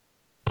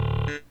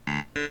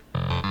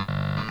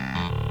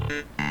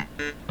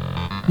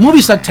Movie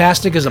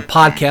Sucktastic is a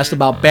podcast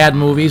about bad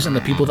movies and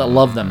the people that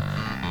love them.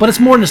 But it's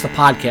more than just a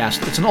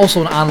podcast, it's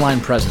also an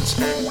online presence.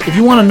 If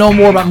you want to know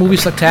more about Movie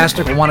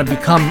Sucktastic or want to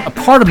become a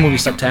part of Movie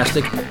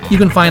Sucktastic, you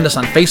can find us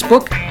on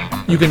Facebook,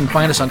 you can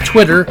find us on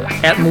Twitter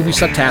at Movie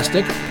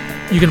Sucktastic,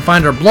 you can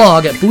find our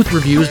blog at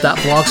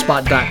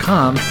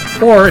boothreviews.blogspot.com,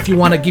 or if you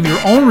want to give your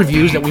own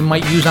reviews that we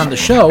might use on the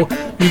show,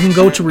 you can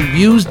go to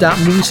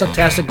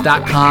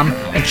reviews.moviesucktastic.com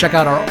and check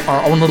out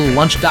our own little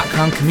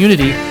lunch.com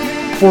community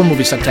for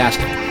Movie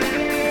Sucktastic.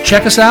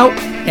 Check us out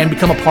and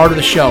become a part of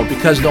the show,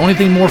 because the only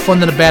thing more fun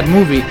than a bad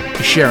movie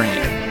is sharing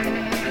it.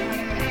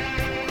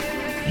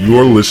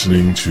 You're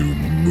listening to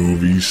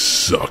Movie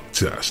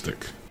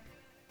Sucktastic.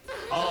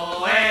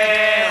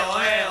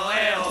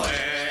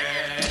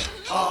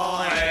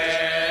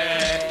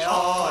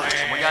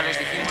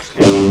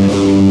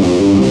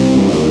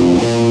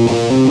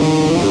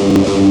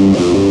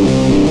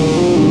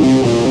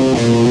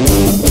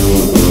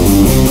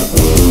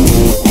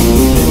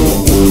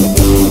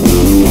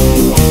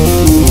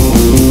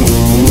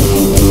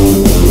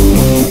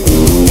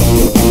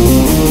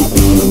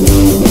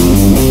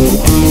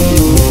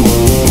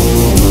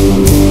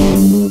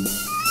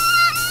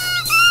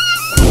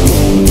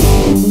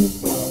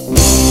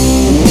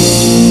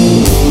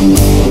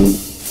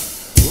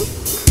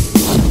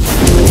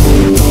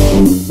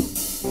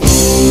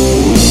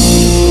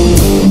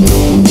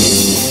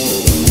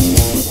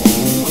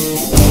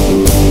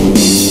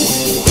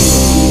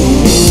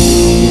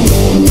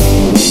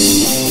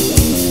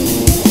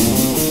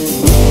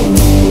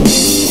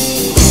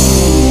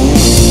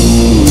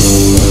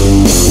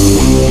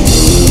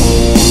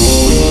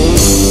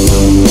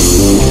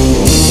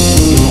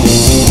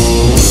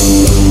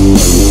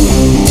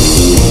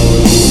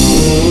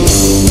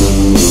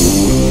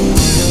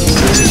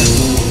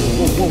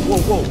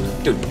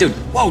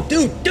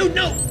 Dude,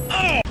 no!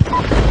 Oh!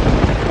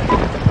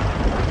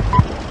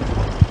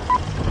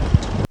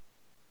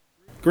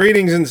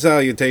 Greetings and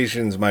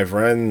salutations, my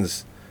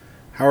friends.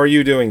 How are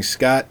you doing,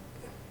 Scott?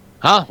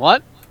 Huh?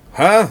 What?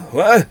 Huh?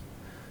 What?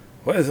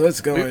 What's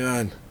going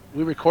on?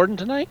 We recording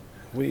tonight?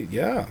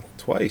 Yeah,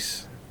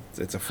 twice.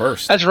 It's a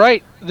first. That's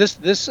right. This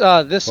is.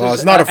 Well,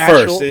 it's not a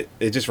first.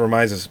 It just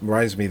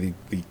reminds me of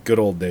the good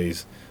old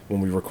days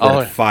when we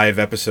recorded 5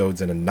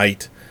 episodes in a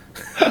night.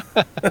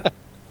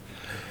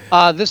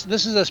 This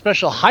is a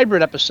special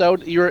hybrid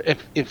episode.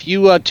 If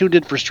you tuned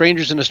in for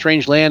Strangers in a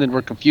Strange Land and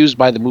were confused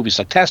by the Movie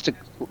Sucktastic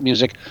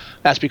music,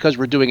 that's because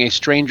we're doing a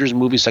Strangers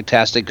Movie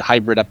Sucktastic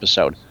hybrid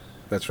episode.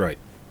 That's right.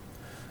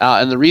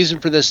 And the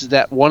reason for this is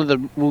that one of the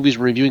movies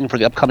we're reviewing for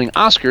the upcoming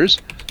Oscars,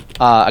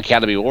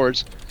 Academy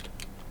Awards,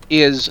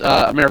 is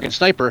American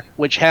Sniper,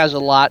 which has a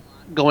lot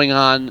going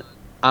on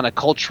a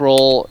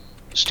cultural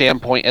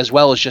standpoint as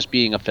well as just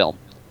being a film.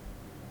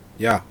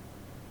 Yeah.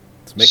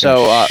 It's making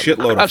a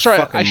shitload of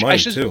fucking money,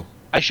 too.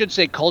 I should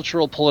say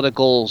cultural,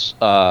 political,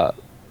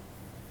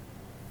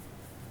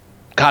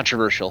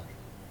 controversial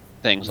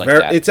things like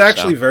that. It's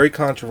actually very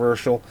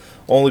controversial,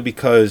 only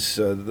because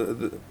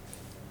the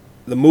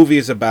movie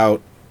is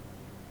about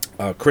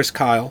Chris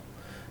Kyle,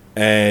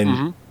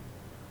 and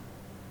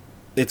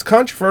it's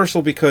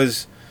controversial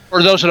because...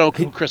 For those who don't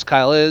know who Chris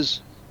Kyle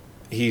is...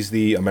 He's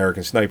the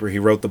American Sniper. He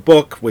wrote the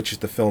book, which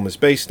the film is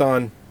based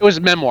on. It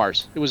was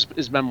memoirs. It was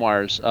his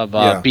memoirs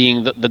of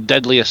being the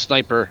deadliest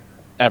sniper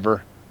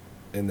ever.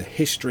 In the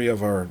history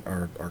of our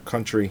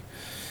country.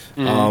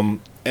 And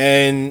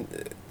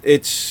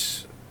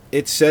it's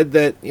said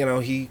that,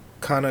 he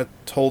kind of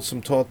told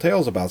some tall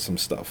tales about some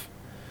stuff.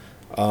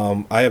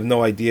 I have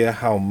no idea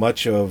how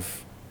much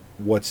of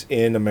what's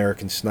in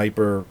American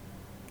Sniper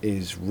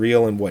is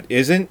real and what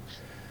isn't.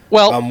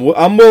 Well,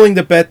 I'm willing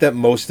to bet that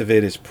most of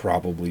it is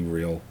probably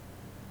real.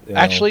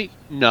 Actually,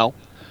 no.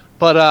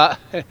 But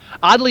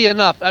oddly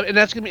enough, and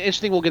that's going to be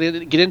interesting we'll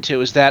get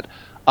into, is that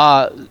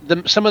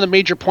some of the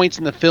major points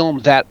in the film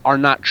that are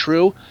not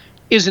true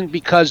isn't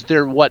because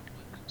they're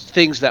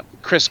things that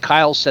Chris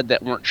Kyle said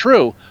that weren't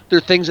true. They're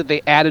things that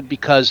they added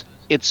because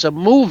it's a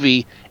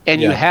movie,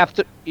 and you have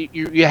to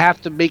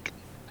make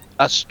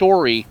a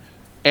story,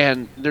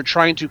 and they're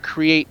trying to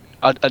create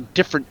a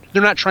different...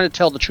 They're not trying to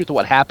tell the truth of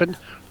what happened.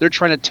 They're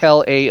trying to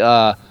tell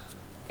and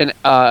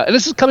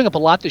this is coming up a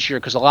lot this year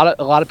because a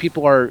lot of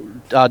people are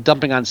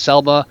dumping on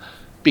Selma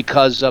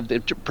because of the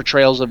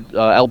portrayals of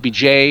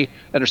LBJ,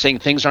 and they're saying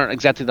things aren't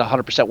exactly the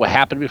 100% what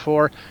happened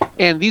before.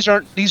 And these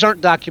aren't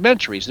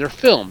documentaries; they're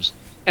films,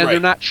 and they're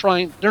not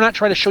trying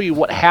to show you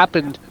what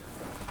happened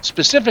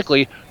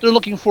specifically. They're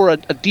looking for a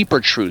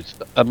deeper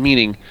truth, a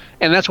meaning,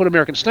 and that's what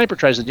American Sniper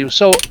tries to do.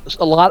 So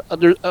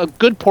a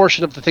good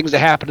portion of the things that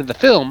happen in the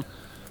film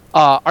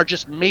are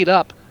just made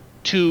up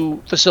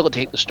to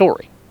facilitate the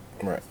story.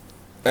 Right.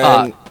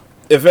 And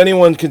if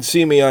anyone can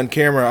see me on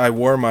camera, I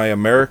wore my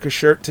America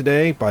shirt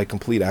today by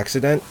complete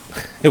accident.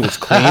 It was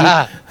clean.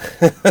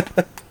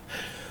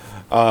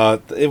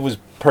 It was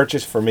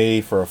purchased for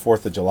me for a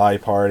 4th of July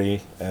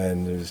party,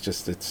 and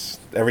it's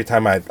every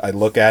time I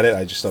look at it,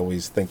 I just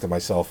always think to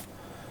myself,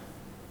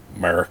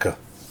 America.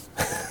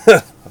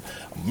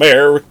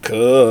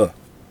 America.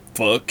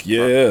 Fuck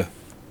yeah.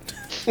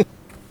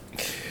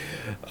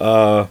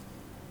 I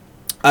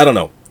don't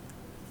know.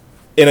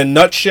 In a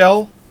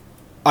nutshell,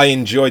 I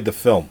enjoyed the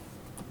film.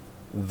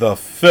 The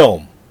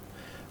film.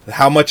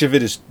 How much of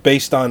it is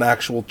based on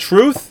actual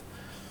truth?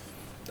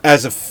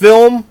 As a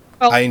film,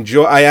 Well-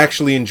 I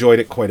actually enjoyed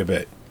it quite a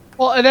bit.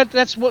 Well, and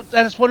that's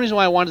one reason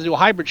why I wanted to do a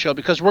hybrid show,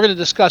 because we're going to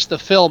discuss the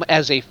film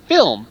as a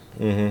film,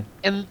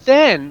 and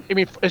then I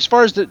mean, as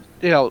far as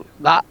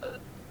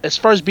as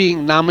far as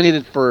being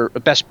nominated for a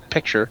Best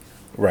Picture,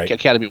 Right.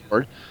 Academy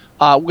Award,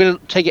 we're going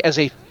to take it as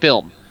a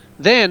film.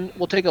 Then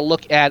we'll take a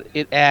look at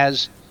it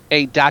as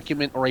a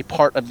document or a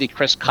part of the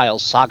Chris Kyle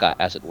saga,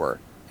 as it were.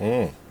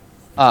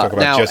 Talk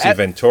about Jesse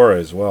Ventura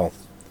as well.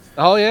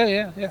 Oh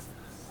yeah.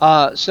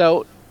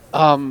 So,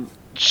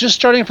 just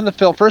starting from the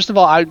film. First of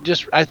all, I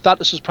thought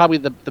this was probably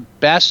the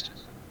best.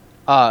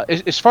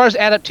 As far as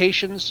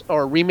adaptations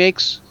or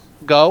remakes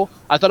go,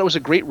 I thought it was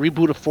a great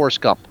reboot of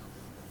Forrest Gump.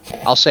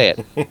 I'll say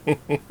it.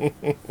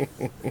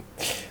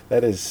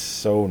 That is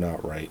so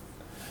not right.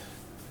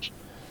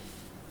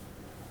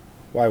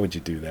 Why would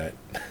you do that?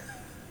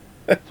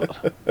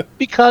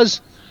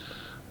 Because,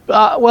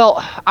 let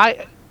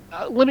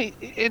me.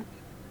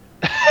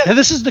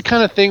 This is the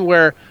kind of thing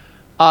where,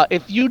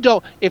 if you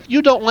don't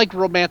like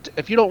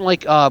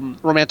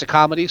romantic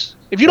comedies,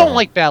 if you don't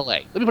like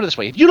ballet, let me put it this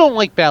way: if you don't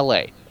like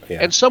ballet,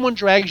 and someone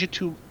drags you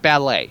to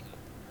ballet,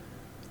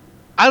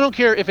 I don't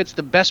care if it's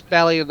the best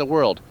ballet in the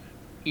world,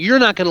 you're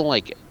not going to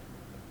like it.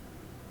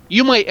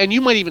 You might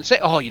even say,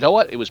 "Oh, you know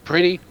what? It was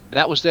pretty.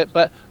 That was it."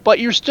 But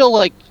you're still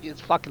like,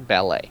 it's fucking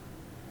ballet.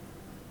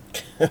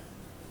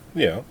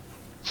 Yeah.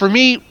 For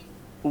me,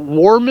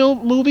 war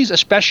movies,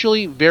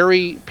 especially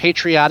very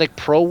patriotic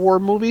pro-war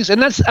movies,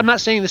 and I'm not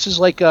saying this is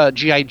like a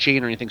G.I.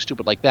 Jane or anything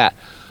stupid like that,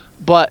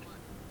 but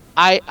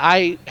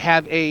I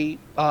have a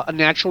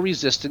natural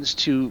resistance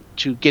to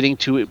getting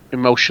too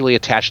emotionally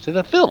attached to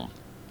the film.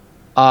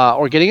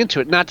 Or getting into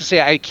it. Not to say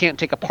I can't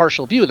take a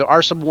partial view. There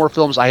are some war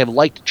films I have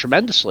liked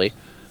tremendously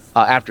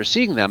after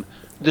seeing them.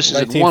 This is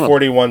one of them.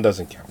 1941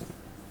 doesn't count.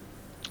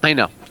 I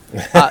know.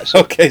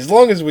 Okay, as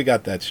long as we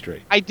got that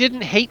straight. I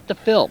didn't hate the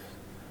film,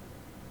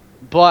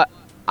 but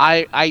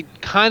I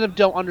kind of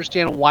don't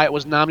understand why it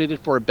was nominated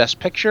for a Best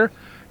Picture,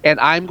 and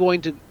I'm going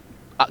to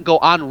go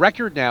on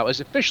record now as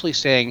officially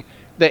saying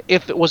that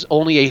if it was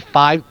only a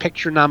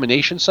 5-picture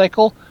nomination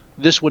cycle,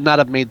 this would not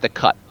have made the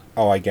cut.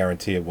 Oh, I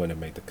guarantee it wouldn't have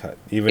made the cut.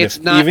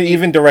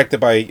 Even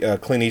directed by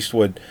Clint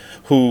Eastwood,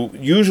 who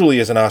usually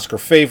is an Oscar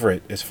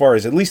favorite as far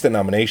as at least a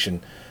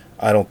nomination.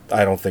 I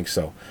don't think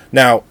so.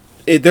 Now,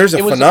 there's a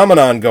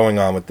phenomenon going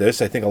on with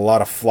this. I think a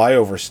lot of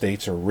flyover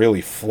states are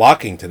really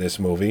flocking to this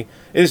movie.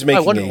 It is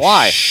making a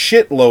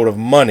shitload of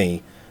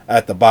money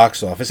at the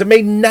box office. It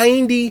made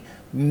 $90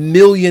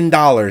 million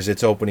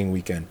its opening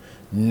weekend.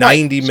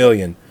 $90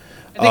 million.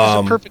 I think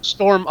it's a perfect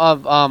storm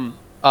of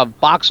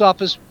box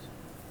office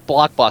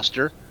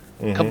blockbuster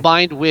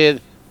combined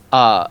with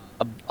a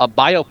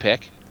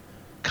biopic,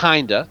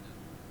 kinda,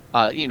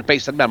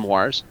 based on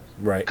memoirs,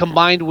 right?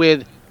 Combined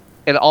with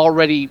an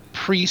already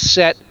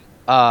preset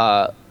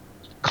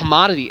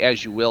commodity,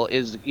 as you will,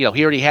 is there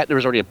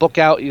was already a book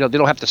out. They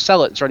don't have to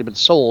sell it; it's already been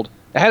sold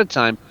ahead of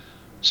time.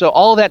 So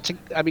all that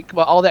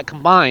all that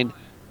combined,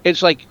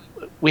 it's like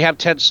we have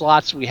 10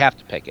 slots, we have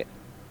to pick it.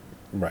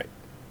 Right.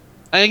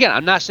 And again,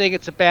 I'm not saying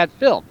it's a bad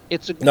film.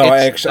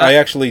 I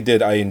actually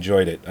did. I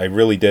enjoyed it. I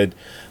really did.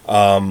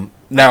 Now,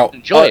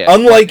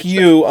 unlike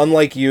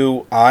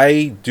you,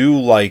 I do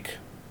like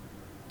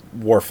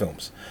war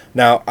films.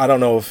 Now, I don't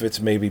know if it's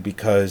maybe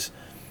because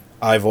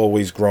I've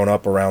always grown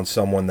up around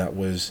someone that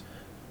was,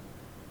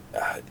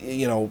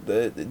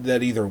 that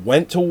either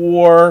went to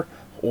war,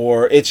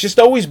 or it's just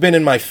always been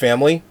in my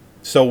family.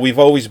 So we've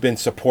always been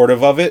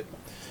supportive of it.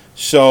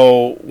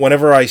 So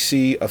whenever I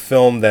see a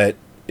film that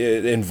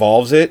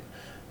involves it,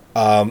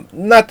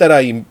 not that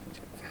I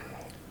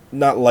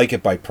not like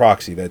it by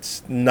proxy.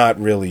 That's not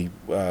really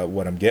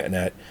what I'm getting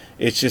at.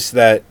 It's just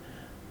that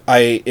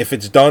if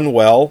it's done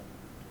well,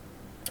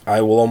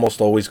 I will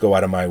almost always go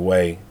out of my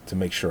way to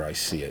make sure I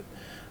see it.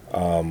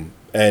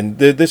 And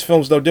this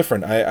film's no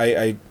different.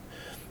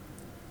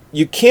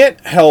 You can't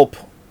help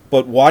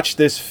but watch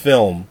this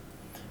film,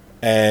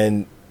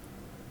 and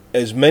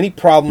as many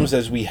problems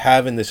as we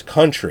have in this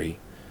country,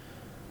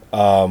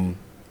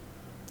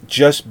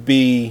 just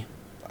be,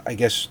 I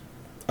guess,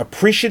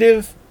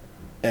 appreciative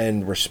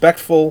and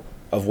respectful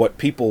of what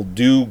people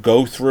do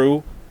go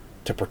through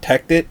to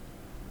protect it,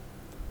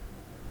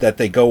 that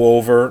they go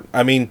over.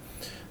 I mean,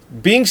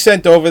 being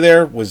sent over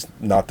there was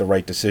not the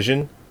right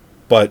decision,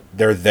 but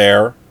they're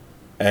there,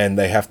 and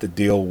they have to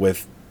deal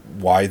with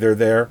why they're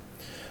there.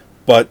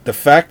 But the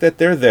fact that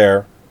they're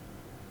there,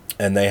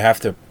 and they have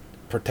to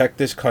protect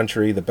this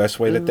country the best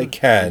way that they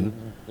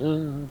can,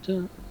 don't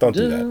do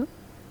that.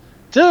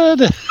 Don't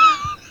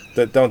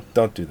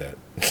do that.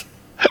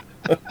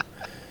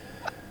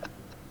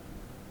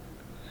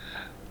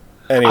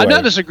 Anyway. I'm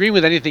not disagreeing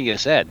with anything you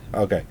said.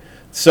 Okay.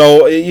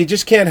 So you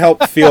just can't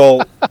help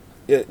feel,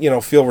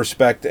 feel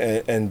respect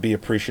and be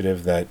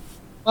appreciative that,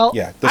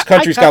 this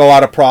country's got a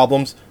lot of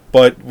problems,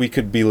 but we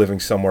could be living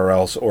somewhere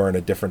else or in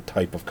a different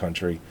type of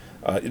country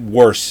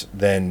worse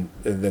than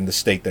the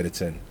state that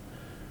it's in.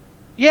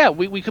 Yeah,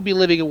 we could be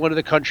living in one of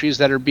the countries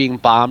that are being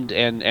bombed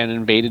and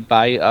invaded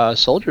by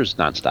soldiers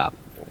nonstop.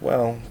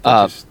 Well,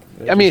 I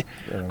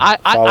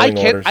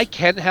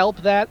can't help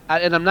that,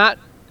 and I'm not.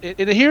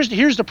 And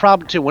here's the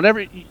problem too.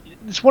 Whenever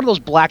it's one of those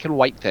black and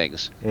white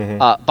things.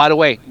 Mm-hmm. By the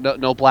way,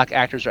 no black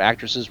actors or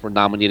actresses were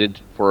nominated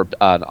for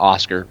an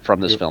Oscar from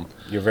this film.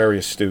 You're very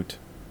astute.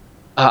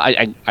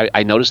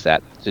 I noticed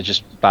that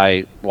just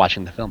by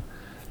watching the film.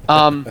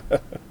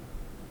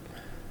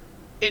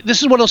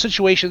 This is one of those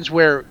situations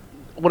where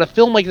when a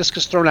film like this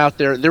gets thrown out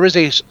there, there is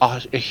a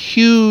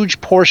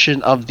huge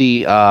portion of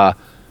the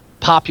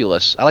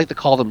populace, I like to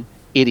call them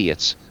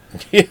idiots,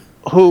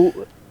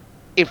 who,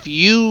 if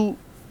you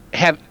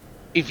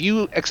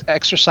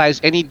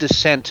exercise any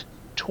dissent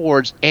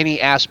towards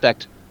any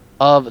aspect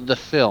of the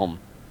film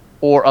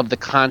or of the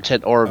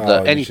content or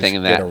of anything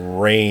in that, get a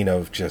rain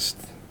of just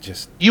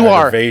you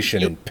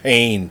aggravation and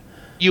pain.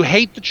 You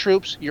hate the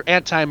troops. You're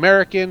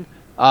anti-American.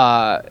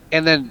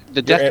 And then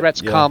the death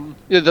threats come.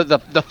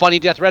 The funny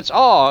death threats.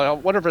 Oh,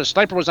 what if a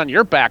sniper was on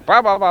your back?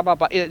 Blah blah blah blah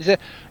blah.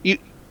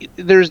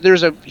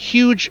 There's a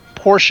huge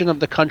portion of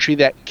the country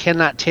that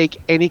cannot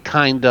take any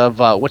kind of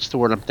what's the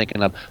word I'm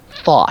thinking of?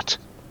 Thought.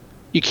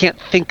 You can't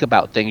think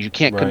about things. You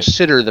can't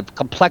consider the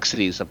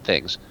complexities of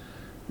things.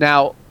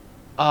 Now,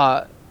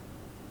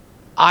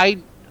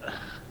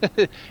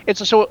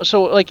 it's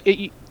so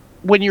like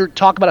when you're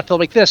talking about a film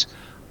like this,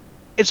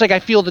 it's like I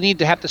feel the need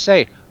to have to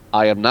say,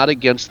 I am not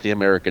against the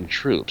American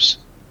troops.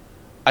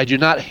 I do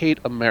not hate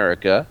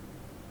America.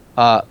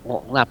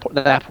 Well, not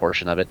that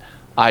portion of it.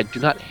 I do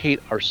not hate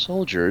our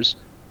soldiers,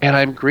 and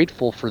I'm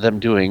grateful for them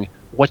doing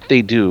what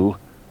they do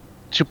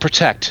to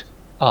protect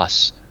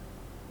us.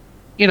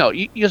 You know,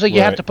 you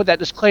have to put that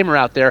disclaimer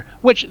out there,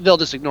 which they'll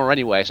just ignore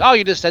anyways. Oh,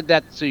 you just said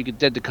that so you could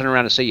then come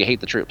around and say you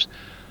hate the troops.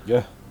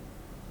 Yeah.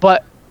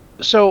 But,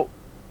 so,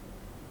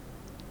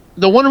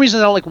 the one reason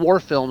I don't like war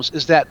films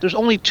is that there's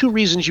only two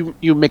reasons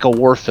you make a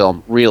war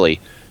film, really.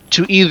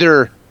 To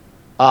either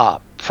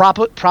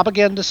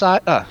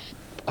propagandize...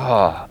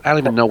 I don't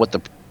even know what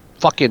the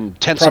fucking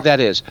tense of that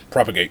is.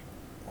 Propagate.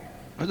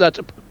 I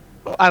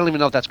don't even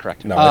know if that's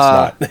correct. No,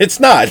 it's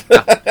not. It's not.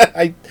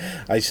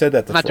 I said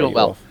that to not throw doing you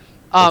well.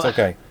 off. It's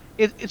okay.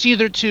 It's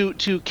either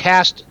to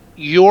cast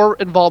your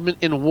involvement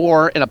in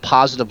war in a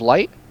positive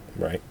light,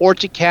 right, or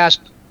to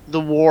cast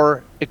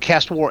war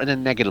in a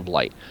negative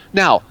light.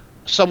 Now,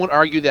 some would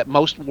argue that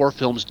most war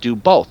films do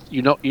both.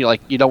 You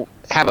don't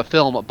have a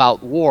film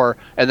about war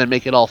and then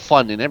make it all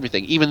fun and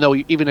everything.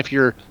 Even if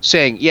you're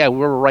saying, yeah, we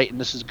were right and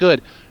this is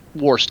good,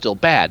 war's still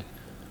bad.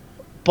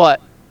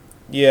 But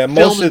yeah,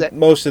 most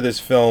of this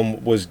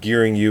film was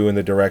gearing you in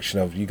the direction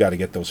of you got to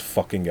get those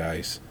fucking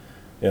guys.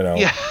 You know,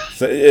 yeah.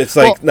 So it's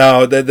like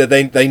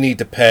they need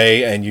to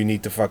pay, and you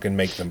need to fucking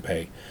make them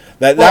pay.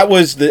 That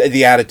was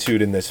the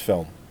attitude in this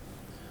film.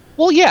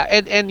 Well, yeah,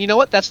 and you know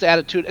what? That's the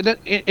attitude. And then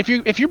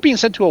if you're being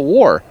sent to a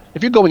war,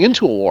 if you're going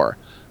into a war,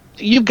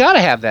 you've got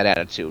to have that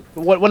attitude.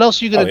 What else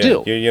are you going to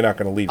do? You're not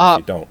going to leave if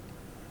you don't.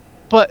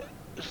 But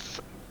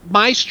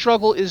my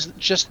struggle is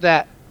just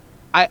that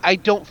I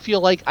don't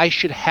feel like I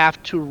should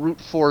have to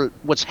root for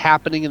what's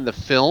happening in the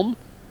film,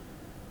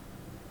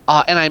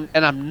 and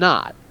I'm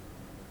not.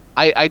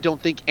 I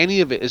don't think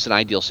any of it is an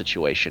ideal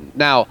situation.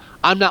 Now,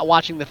 I'm not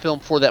watching the film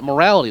for that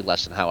morality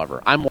lesson,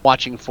 however. I'm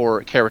watching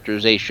for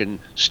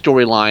characterization,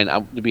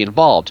 storyline to be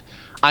involved.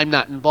 I'm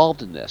not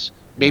involved in this.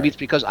 Maybe it's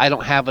because I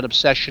don't have an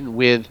obsession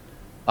with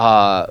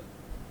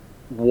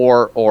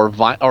war or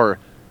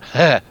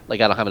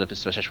like I don't have an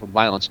obsession with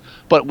violence,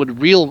 but with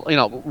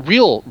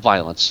real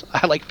violence.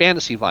 I like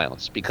fantasy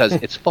violence because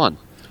it's fun.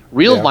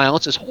 Real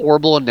violence is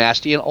horrible and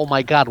nasty, and oh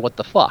my god, what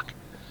the fuck?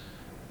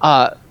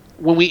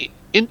 When we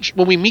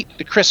meet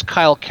the Chris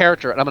Kyle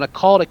character, and I'm going to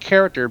call it a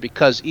character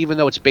because even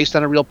though it's based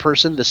on a real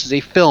person, this is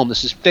a film.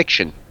 This is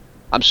fiction.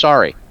 I'm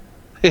sorry.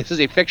 This is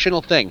a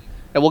fictional thing.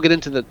 And we'll get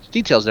into the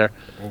details there.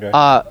 Okay.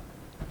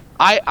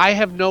 I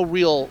have no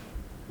real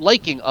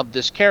liking of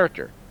this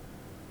character.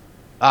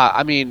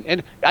 I mean,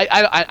 and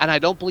I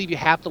don't believe you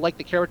have to like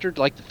the character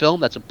to like the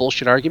film. That's a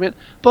bullshit argument.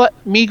 But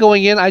me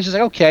going in, I was just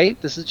like, okay,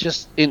 this is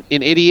just an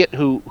idiot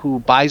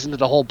who buys into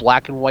the whole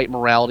black and white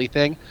morality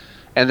thing.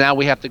 And now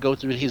we have to go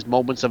through his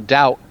moments of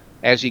doubt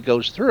as he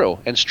goes through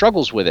and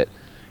struggles with it.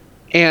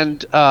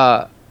 And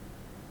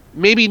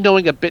maybe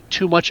knowing a bit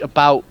too much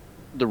about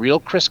the real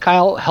Chris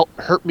Kyle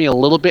hurt me a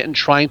little bit in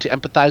trying to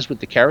empathize with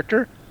the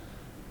character.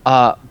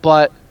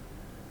 But,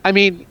 I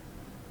mean,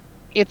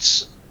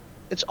 it's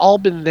all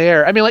been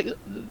there. I mean, like,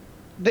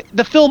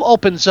 the film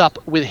opens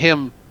up with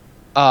him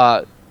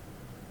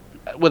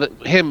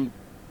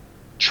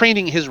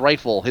training his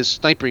rifle, his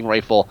sniping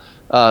rifle,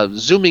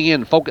 zooming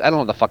in, focus. I don't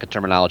know the fucking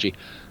terminology.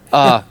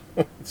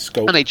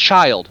 Scope. On a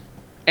child,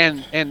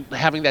 and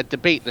having that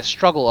debate, the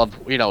struggle of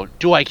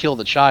do I kill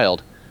the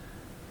child?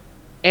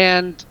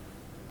 And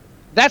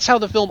that's how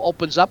the film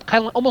opens up,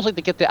 kind of almost like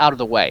to get that out of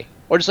the way,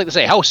 or just like to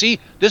say, oh, see,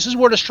 this is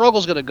where the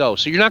struggle's going to go.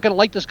 So you're not going to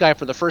like this guy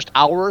for the first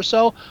hour or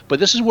so, but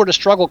this is where the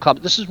struggle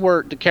comes. This is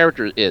where the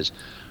character is.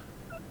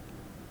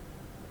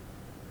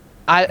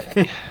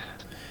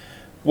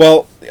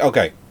 Well,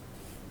 okay.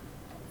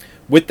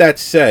 With that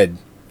said,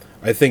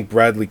 I think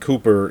Bradley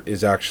Cooper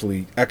is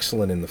actually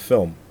excellent in the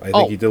film. I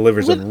think he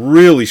delivers a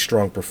really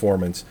strong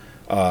performance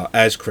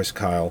as Chris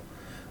Kyle.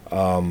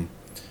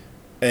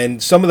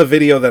 And some of the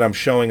video that I'm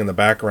showing in the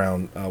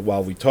background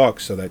while we talk,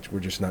 so that we're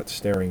just not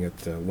staring at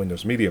the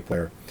Windows Media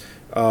Player,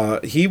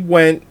 he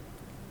went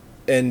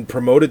and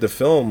promoted the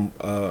film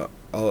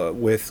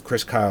with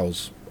Chris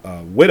Kyle's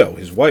widow,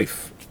 his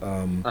wife.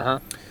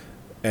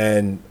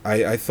 And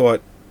I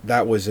thought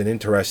that was an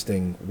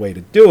interesting way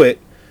to do it.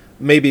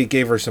 Maybe it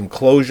gave her some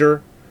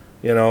closure,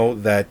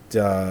 that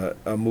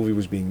a movie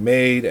was being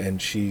made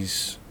and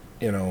she's,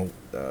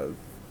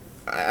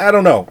 I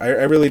don't know.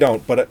 I really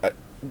don't. But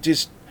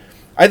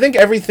I think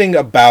everything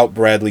about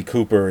Bradley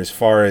Cooper, as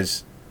far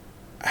as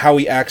how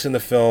he acts in the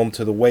film,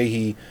 to the way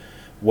he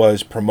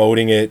was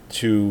promoting it,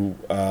 to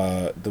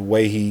the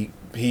way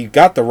he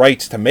got the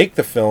rights to make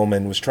the film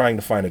and was trying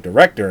to find a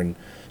director. And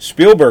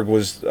Spielberg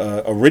was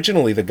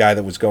originally the guy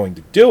that was going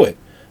to do it,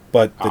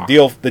 but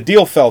the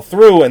deal fell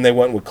through, and they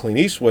went with Clint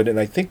Eastwood, and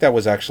I think that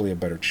was actually a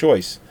better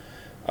choice.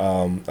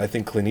 I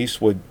think Clint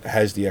Eastwood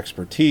has the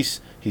expertise.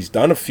 He's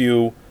done a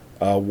few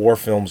war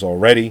films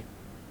already.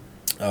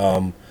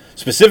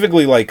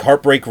 Specifically like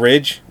Heartbreak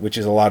Ridge, which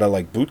is a lot of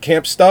like boot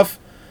camp stuff.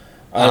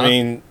 I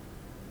mean,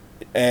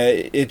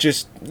 it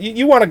just,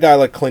 you want a guy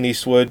like Clint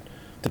Eastwood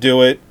to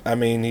do it. I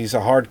mean, he's a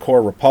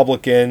hardcore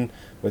Republican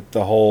with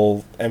the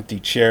whole empty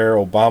chair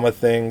Obama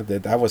thing.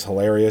 That was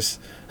hilarious.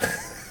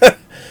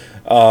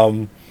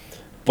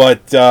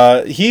 But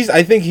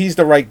I think he's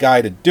the right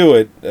guy to do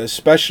it,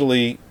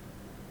 especially,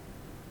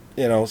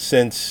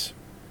 since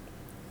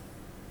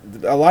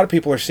a lot of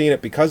people are seeing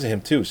it because of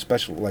him too,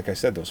 especially, like I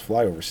said, those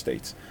flyover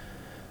states.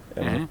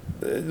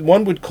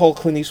 One would call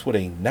Clint Eastwood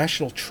a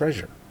national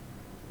treasure.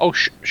 Oh,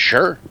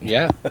 sure.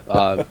 Yeah.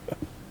 A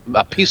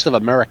piece of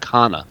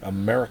Americana.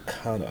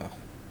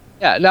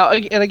 Yeah. Now,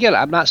 and again,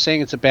 I'm not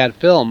saying it's a bad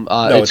film.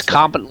 No, it's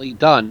competently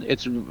done.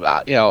 It's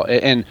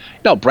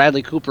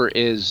Bradley Cooper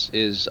is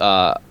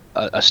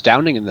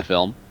astounding in the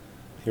film.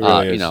 He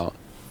really is.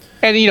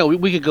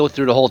 And we could go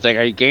through the whole thing.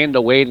 He gained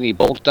the weight and he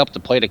bulked up to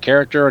play the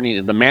character,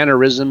 and the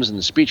mannerisms and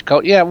the speech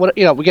code. Yeah,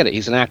 we get it.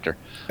 He's an actor.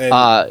 And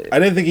I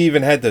didn't think he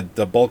even had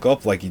to bulk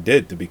up like he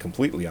did, to be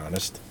completely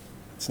honest.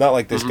 It's not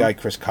like this guy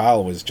Chris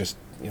Kyle was just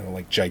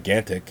like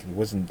gigantic. He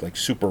wasn't like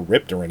super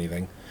ripped or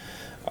anything.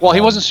 Well,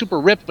 he wasn't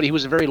super ripped, but he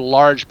was a very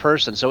large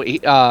person. So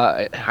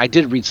I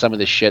did read some of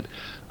this shit.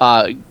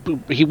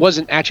 He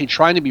wasn't actually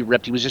trying to be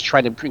ripped. He was just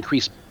trying to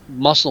increase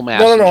muscle mass.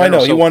 No, I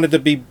know. He wanted to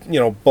be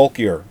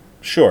bulkier.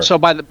 Sure. So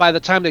by the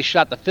time they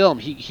shot the film,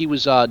 he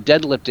was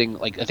deadlifting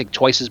like I think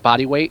twice his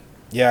body weight.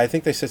 Yeah, I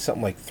think they said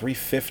something like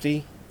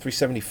 350,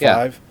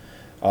 375.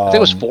 Yeah. I think it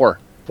was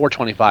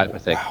 425. I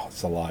think. Wow,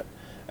 that's a lot.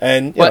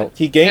 And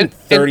he gained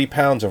 30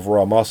 pounds of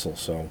raw muscle.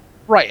 So.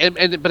 Right,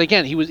 but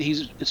again,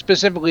 he's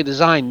specifically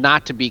designed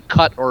not to be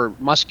cut or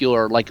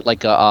muscular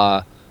like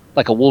a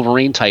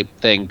Wolverine type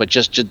thing, but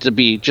just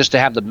to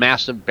have the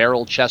massive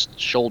barrel chest,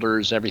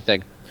 shoulders,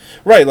 everything.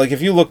 Right, like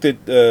if you looked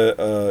at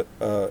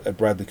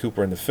Bradley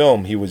Cooper in the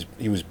film, he was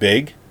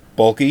big,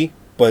 bulky,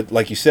 but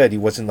like you said, he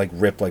wasn't like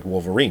ripped like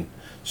Wolverine.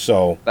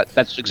 So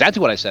that's exactly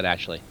what I said,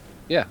 actually.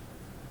 Yeah.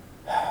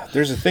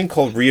 There's a thing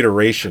called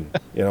reiteration,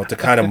 to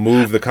kind of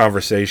move the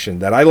conversation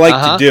that I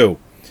like to do.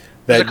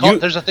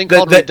 There's a thing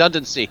called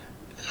redundancy.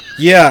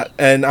 Yeah,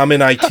 and I'm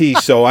in IT,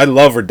 so I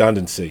love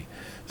redundancy.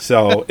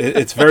 So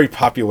it's very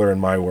popular in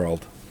my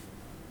world.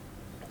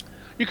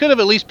 You could have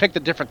at least picked a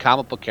different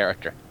comic book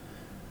character.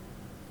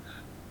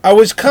 I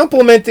was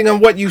complimenting on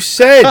what you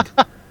said.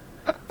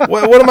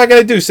 what am I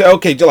going to do? Say,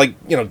 okay,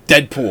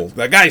 Deadpool.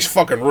 That guy's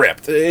fucking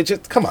ripped.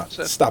 Come on,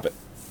 stop it.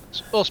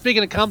 Well,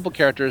 speaking of comic book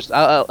characters,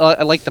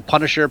 I like the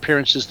Punisher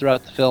appearances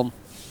throughout the film.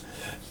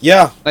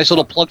 Yeah. Nice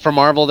little plug for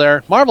Marvel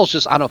there. Marvel's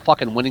just on a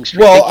fucking winning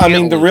streak. Well, I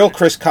mean, the real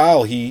Chris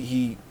Kyle,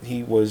 he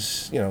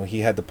was, he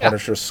had the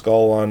Punisher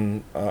skull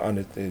on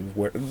it.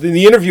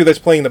 The interview that's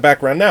playing in the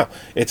background now,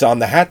 it's on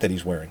the hat that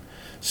he's wearing.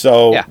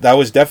 So that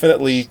was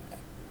definitely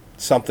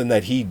something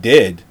that he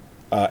did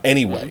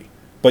anyway. Mm-hmm.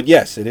 But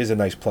yes, it is a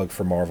nice plug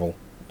for Marvel,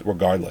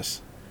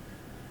 regardless.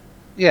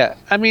 Yeah,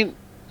 I mean,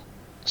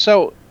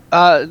 so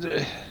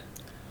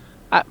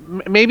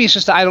maybe it's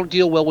just that I don't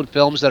deal well with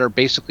films that are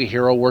basically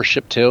hero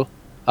worship too.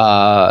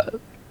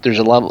 There's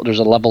a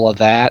level of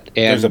that,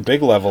 and there's a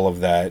big level of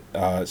that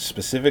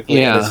specifically.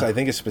 Yeah. I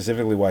think it's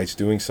specifically why it's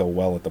doing so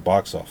well at the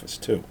box office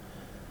too.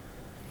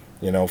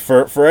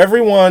 For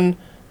everyone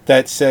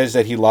that says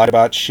that he lied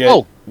about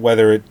shit,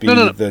 whether it be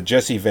the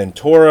Jesse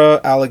Ventura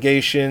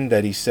allegation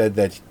that he said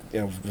that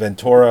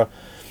Ventura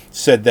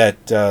said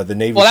that the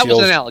Navy SEALs. Well, that was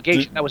an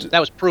allegation. That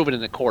was proven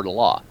in the court of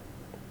law.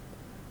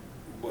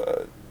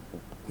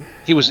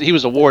 He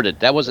was awarded.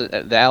 That was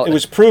it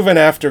was proven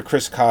after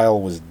Chris Kyle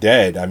was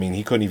dead. I mean,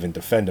 he couldn't even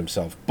defend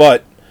himself.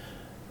 But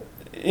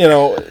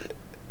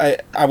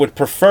I would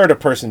prefer the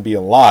person be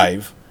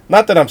alive.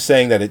 Not that I'm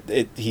saying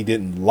that he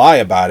didn't lie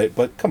about it,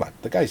 but come on,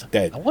 the guy's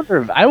dead.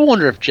 I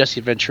wonder if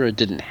Jesse Ventura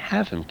didn't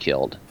have him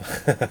killed.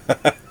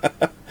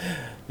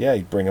 Yeah,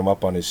 he'd bring him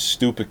up on his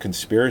stupid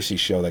conspiracy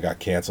show that got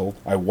canceled.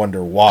 I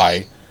wonder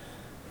why.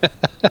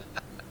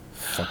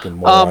 Fucking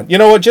moron. You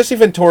know what? Jesse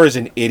Ventura is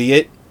an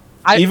idiot.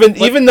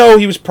 Even though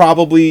he was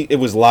it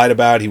was lied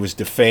about, he was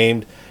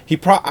defamed.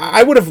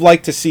 I would have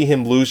liked to see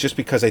him lose just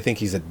because I think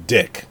he's a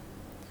dick.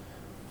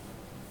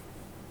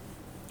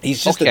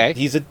 He's just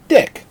he's a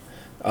dick.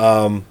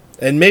 And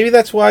maybe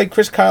that's why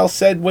Chris Kyle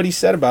said what he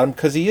said about him,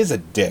 because he is a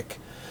dick.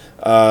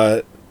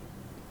 I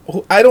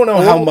don't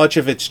know how much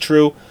of it's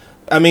true.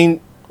 I mean,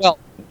 well,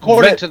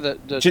 according to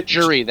the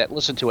jury that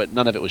listened to it,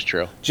 none of it was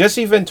true.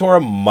 Jesse Ventura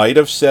might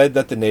have said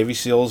that the Navy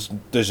SEALs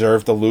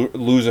deserved to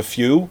lose a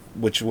few,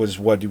 which was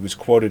what he was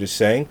quoted as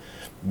saying.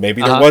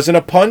 Maybe there wasn't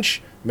a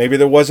punch. Maybe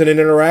there wasn't an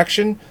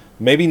interaction.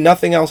 Maybe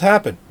nothing else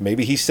happened.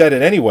 Maybe he said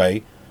it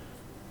anyway.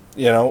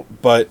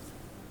 But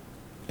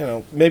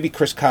maybe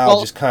Chris Kyle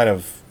just kind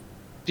of.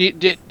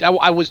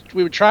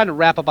 We were trying to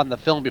wrap up on the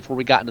film before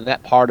we got into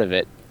that part of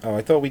it. Oh,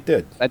 I thought we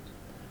did.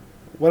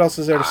 What else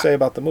is there to say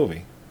about the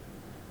movie?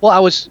 Well, I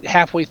was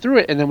halfway through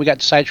it, and then we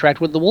got sidetracked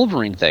with the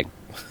Wolverine thing.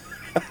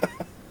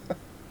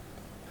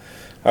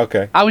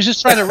 Okay. I was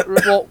just trying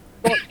to. Well,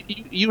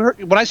 you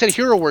heard when I said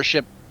hero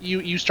worship.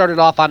 You started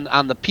off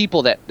on the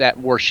people that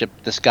worship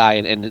this guy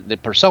and the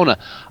persona.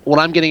 What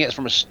I'm getting at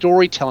from a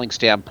storytelling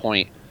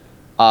standpoint,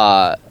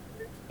 I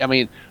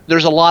mean,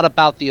 there's a lot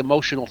about the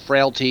emotional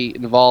frailty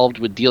involved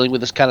with dealing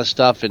with this kind of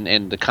stuff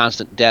and the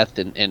constant death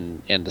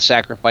and the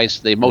sacrifice,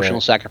 the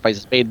emotional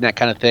sacrifices made and that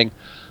kind of thing,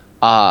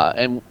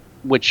 and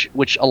which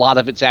a lot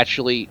of it's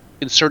actually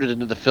inserted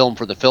into the film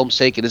for the film's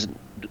sake. It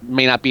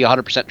may not be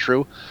 100%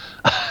 true,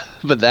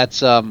 but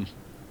that's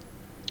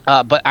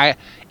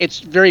it's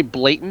very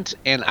blatant,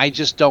 and I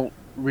just don't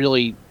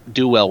really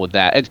do well with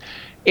that.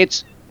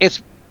 It's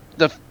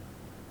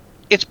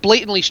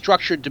blatantly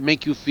structured to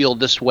make you feel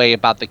this way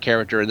about the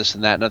character and this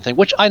and that and other thing,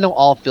 which I know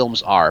all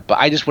films are, but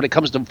when it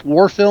comes to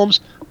war films,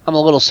 I'm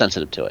a little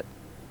sensitive to it.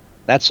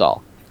 That's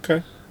all.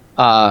 Okay.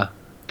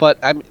 But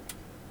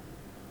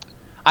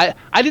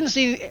I didn't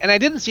see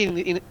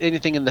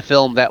anything in the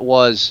film that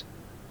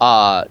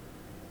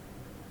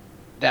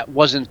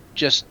wasn't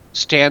just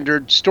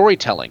standard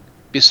storytelling.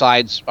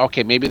 Besides,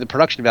 okay, maybe the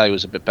production value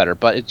is a bit better,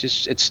 but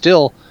it's a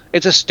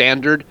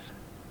standard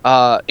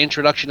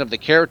introduction of the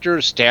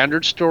character,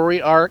 standard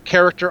story arc,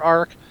 character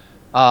arc.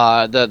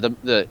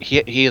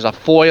 He is a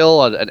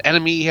foil, an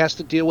enemy he has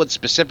to deal with.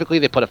 Specifically,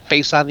 they put a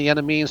face on the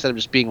enemy instead of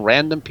just being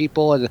random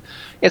people, and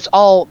it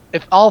all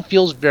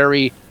feels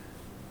very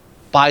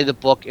by the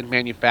book and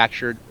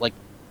manufactured, like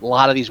a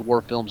lot of these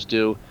war films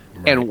do.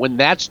 Right. And when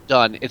that's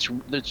done,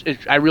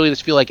 I really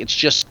just feel like it's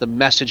just the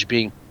message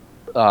being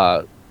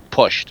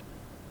pushed.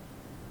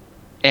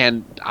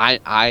 And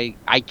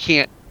I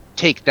can't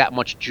take that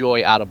much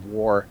joy out of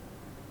war,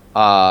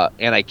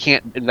 and I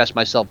can't invest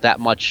myself that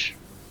much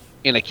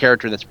in a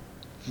character that's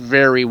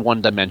very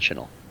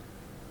one-dimensional.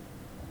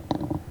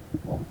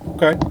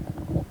 Okay.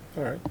 All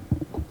right.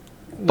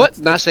 But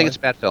not saying it's a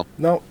bad film.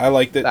 No, I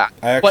liked it. I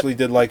actually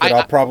did like it.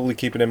 I'll probably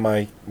keep it in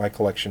my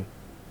collection.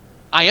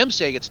 I am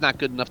saying it's not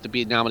good enough to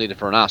be nominated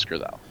for an Oscar,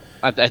 though.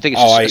 I think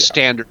it's just a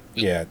standard.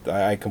 Yeah,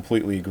 I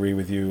completely agree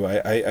with you.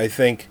 I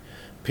think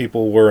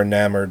people were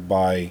enamored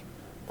by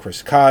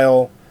Chris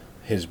Kyle,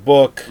 his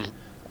book,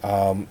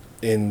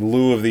 in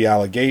lieu of the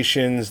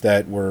allegations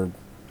that were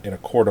in a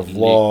court of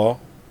law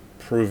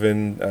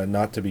proven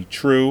not to be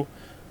true,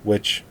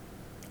 which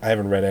I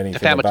haven't read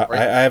anything about.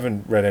 I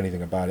haven't read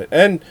anything about it.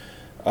 And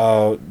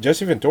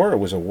Jesse Ventura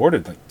was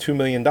awarded like $2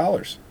 million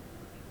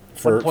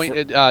for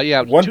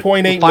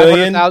 $1.8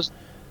 million.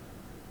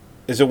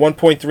 Is it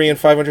 1.3 and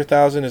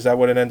 500,000? Is that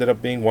what it ended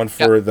up being? One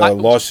for the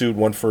lawsuit,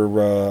 one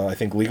for I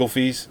think legal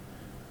fees.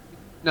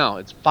 No,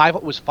 it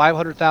was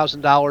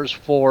 $500,000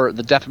 for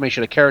the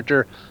defamation of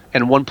character,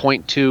 and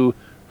 1.2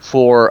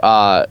 for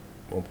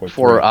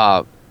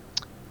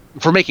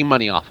making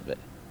money off of it,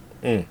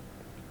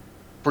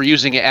 for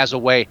using it as a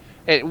way.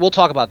 And we'll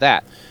talk about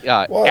that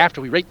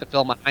after we rate the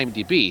film on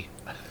IMDb.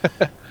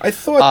 I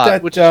thought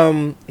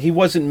that he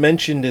wasn't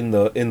mentioned in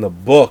the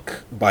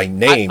book by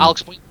name. I'll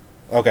explain.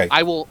 Okay.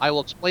 I will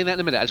explain that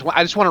in a minute. I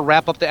just want to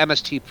wrap up the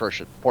MST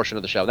portion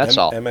of the show. That's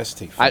all.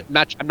 MST.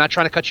 I'm not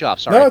trying to cut you off.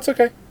 Sorry. No, it's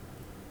okay. I'm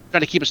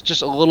trying to keep us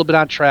just a little bit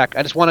on track.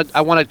 I want to.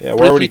 Yeah,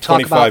 we're already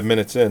 25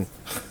 minutes in.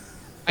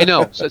 I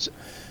know.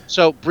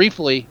 So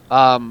briefly,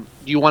 do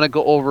you want to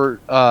go over?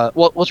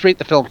 Well, let's rate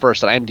the film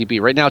first on IMDb.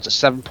 Right now, it's a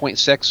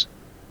 7.6.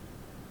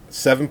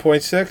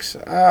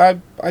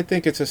 7.6. I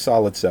think it's a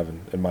solid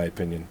 7 in my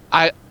opinion.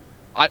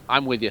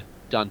 I'm with you.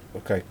 Done.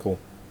 Okay. Cool.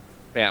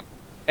 Bam.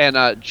 And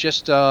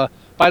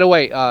by the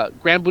way,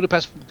 Grand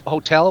Budapest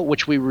Hotel,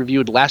 which we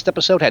reviewed last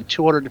episode, had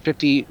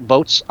 250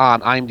 votes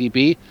on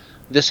IMDb.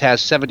 This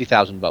has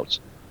 70,000 votes.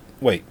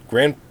 Wait,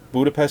 Grand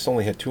Budapest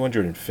only had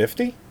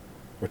 250?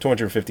 Or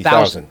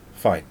 250,000?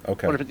 Fine,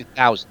 okay.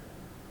 250,000.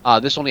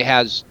 This only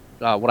has,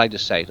 what I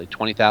just say, like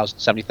 20,000,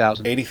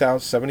 70,000?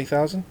 80,000,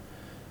 70,000?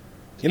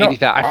 You know,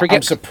 80,000. I forget.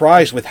 I'm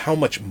surprised with how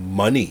much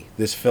money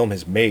this film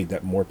has made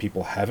that more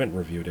people haven't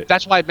reviewed it.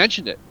 That's why I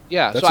mentioned it.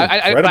 Yeah, That's so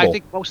incredible. I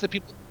think most of the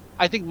people...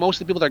 I think most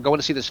of the people that are going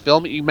to see this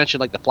film, you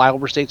mentioned like the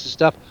flyover states and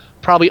stuff,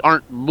 probably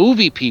aren't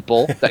movie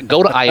people that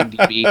go to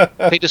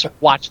IMDb. They just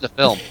watch the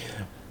film.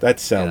 That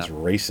sounds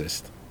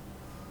racist.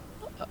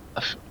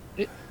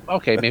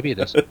 Okay, maybe it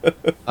is.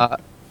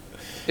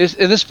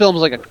 This film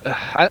is like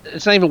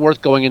it's not even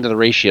worth going into the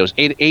ratios.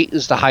 8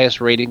 is the highest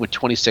rating with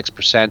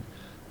 26%.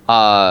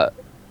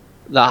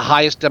 The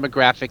highest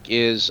demographic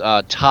is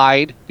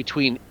tied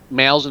between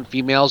males and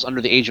females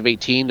under the age of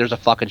 18. There's a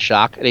fucking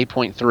shock at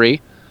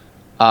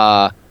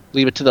 8.3.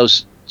 Leave it to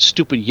those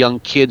stupid young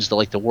kids that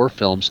like the war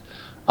films.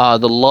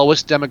 The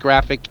lowest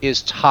demographic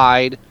is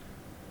tied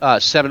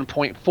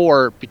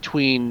 7.4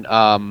 between.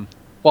 Well,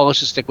 let's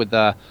just stick with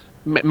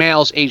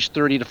males aged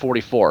 30 to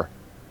 44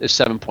 is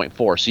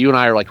 7.4. So you and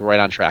I are like right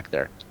on track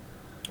there.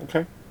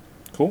 Okay,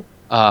 cool.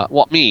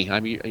 Well, me. I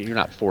mean, you're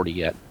not 40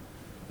 yet.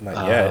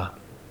 Not yet.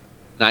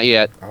 Not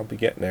yet. I'll be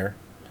getting there.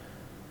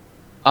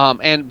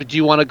 But do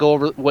you want to go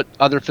over what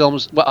other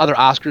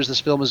Oscars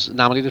this film is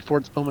nominated for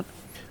at the moment?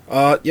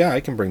 Yeah,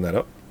 I can bring that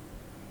up.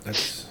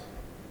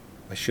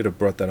 I should have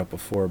brought that up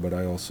before, but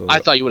I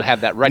thought you would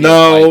have that ready.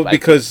 No,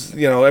 because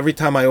every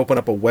time I open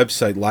up a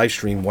website,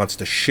 Livestream wants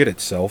to shit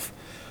itself.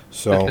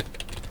 So,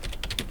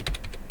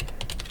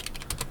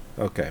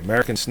 okay,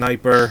 American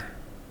Sniper.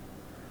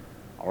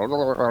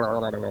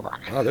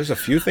 Oh, there's a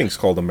few things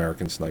called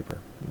American Sniper.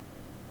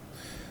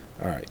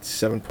 All right,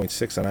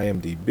 7.6 on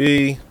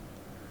IMDb,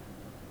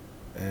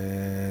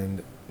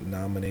 and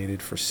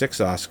nominated for 6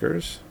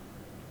 Oscars.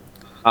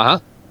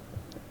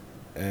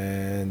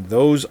 And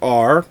those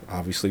are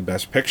obviously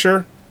Best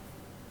Picture.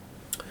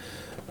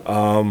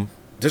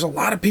 There's a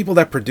lot of people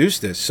that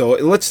produced this. So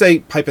let's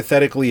say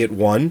hypothetically it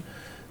won.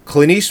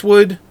 Clint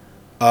Eastwood,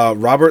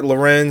 Robert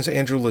Lorenz,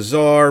 Andrew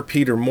Lazar,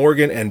 Peter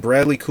Morgan, and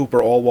Bradley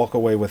Cooper all walk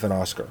away with an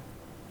Oscar.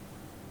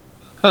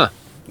 Huh.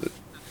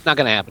 Not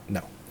going to happen.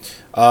 No.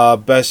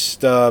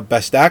 Best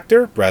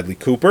Actor, Bradley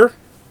Cooper.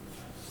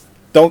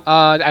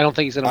 I don't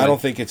think he's going to win. I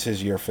don't think it's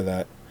his year for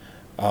that.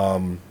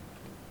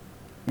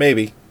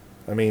 Maybe.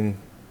 I mean,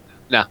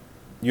 no.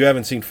 You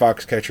haven't seen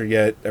Foxcatcher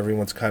yet.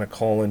 Everyone's kind of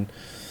calling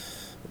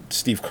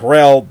Steve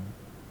Carell,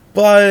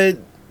 but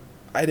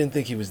I didn't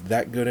think he was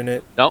that good in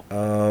it. Nope.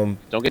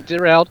 Don't get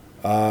derailed.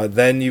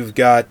 Then you've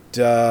got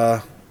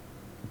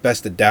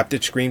Best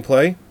Adapted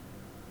Screenplay.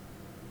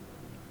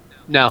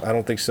 No. I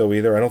don't think so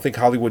either. I don't think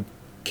Hollywood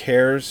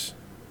cares.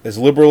 As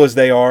liberal as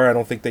they are, I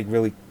don't think they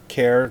really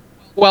care.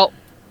 Well,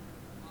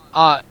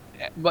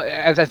 but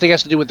I think it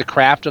has to do with the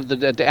craft of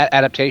the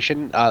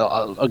adaptation.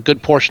 A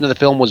good portion of the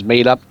film was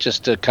made up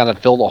just to kind of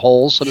fill the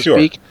holes, so to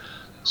speak.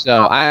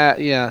 So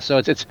so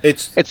it's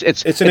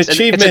an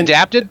achievement. It's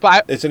adapted,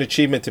 but it's an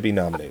achievement to be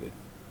nominated.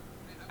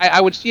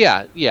 I would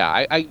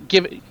I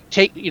give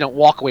it,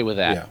 walk away with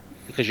that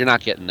because you're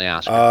not getting the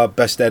Oscar.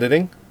 Best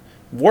Editing.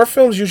 War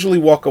films usually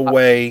walk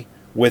away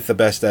with the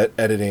Best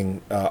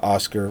Editing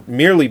Oscar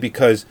merely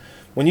because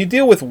when you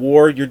deal with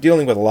war, you're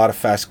dealing with a lot of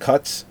fast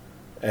cuts.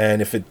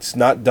 And if it's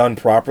not done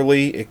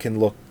properly, it can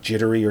look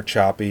jittery or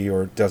choppy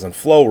or it doesn't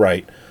flow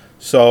right.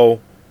 So,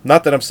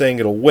 not that I'm saying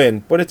it'll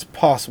win, but it's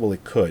possible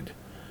it could.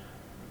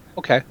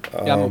 Okay.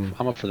 Yeah,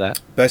 I'm up for that.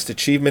 Best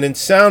Achievement in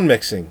Sound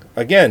Mixing.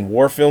 Again,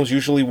 war films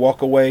usually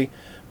walk away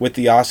with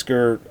the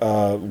Oscar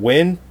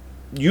win.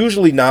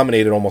 Usually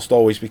nominated almost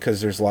always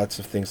because there's lots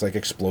of things like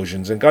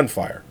explosions and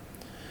gunfire.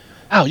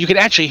 Oh, you can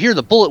actually hear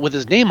the bullet with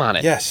his name on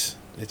it. Yes.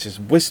 It just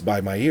whizzed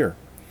by my ear.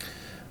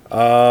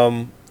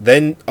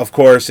 Then, of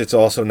course, it's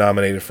also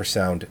nominated for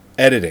sound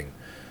editing.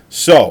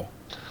 So,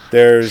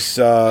 there's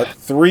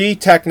 3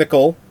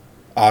 technical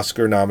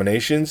Oscar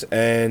nominations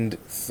and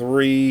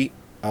 3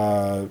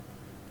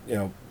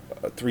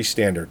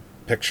 standard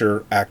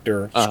picture,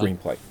 actor,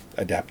 screenplay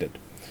adapted.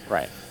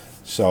 Right.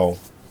 So,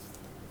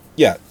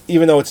 yeah,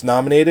 even though it's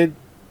nominated,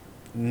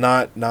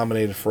 not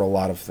nominated for a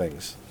lot of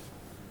things.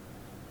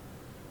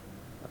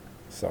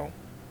 So,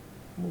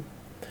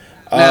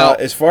 now,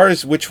 as far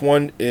as which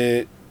one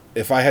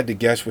if I had to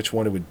guess which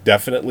one it would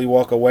definitely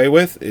walk away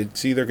with,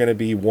 it's either going to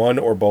be one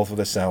or both of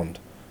the sound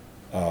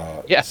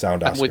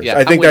sound Oscars.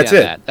 I think that's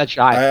it. That's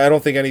high. I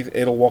don't think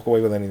it'll walk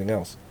away with anything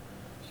else.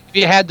 If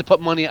you had to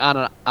put money on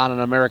an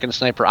American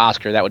Sniper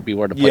Oscar, that would be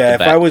where to put the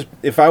bet.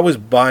 if I was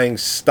buying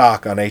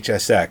stock on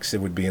HSX, it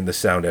would be in the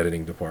sound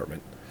editing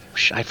department.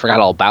 I forgot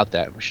all about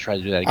that. We should try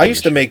to do that again. I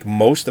used to make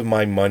most of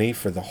my money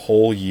for the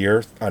whole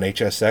year on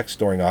HSX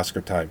during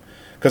Oscar time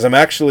because I'm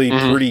actually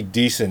pretty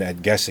decent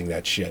at guessing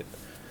that shit,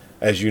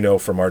 as you know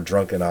from our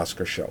Drunken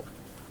Oscar show.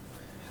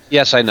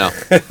 Yes, I know.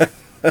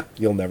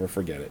 You'll never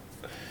forget it.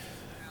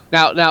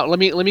 Now let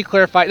me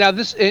clarify. Now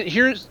this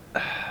here's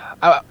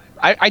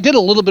I did a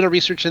little bit of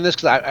research in this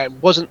because I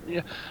wasn't.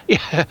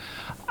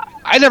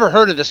 I never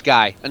heard of this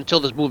guy until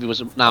this movie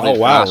was nominated. Oh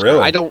wow, for Oscar.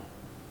 really?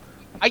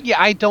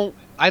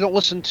 I don't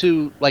listen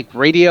to like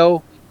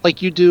radio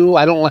like you do.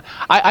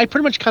 I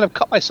pretty much kind of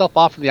cut myself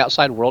off from the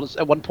outside world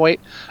at one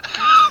point.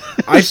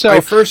 I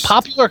first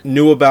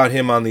knew about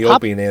him on the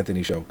Opie and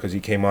Anthony show because he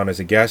came on as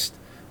a guest,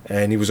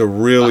 and he was a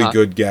really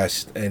good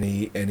guest, and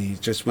he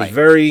just was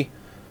very,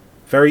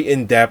 very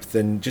in depth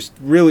and just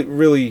really,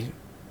 really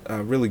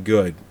really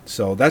good.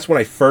 So that's when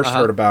I first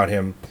heard about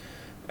him,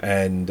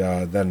 and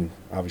then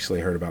obviously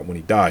I heard about when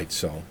he died.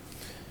 So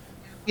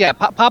Yeah,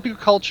 popular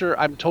culture.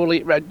 I'm totally.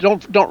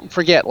 Don't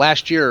forget.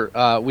 Last year,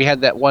 we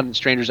had that one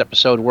Strangers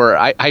episode where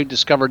I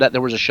discovered that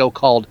there was a show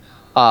called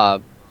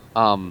Duck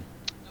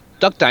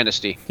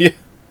Dynasty. yeah,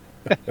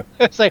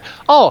 It's like,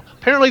 oh,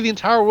 apparently the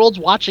entire world's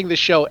watching this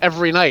show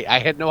every night. I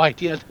had no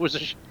idea there was a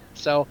show.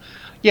 So,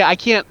 yeah, I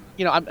can't.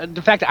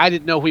 The fact that I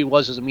didn't know who he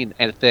was doesn't mean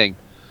anything.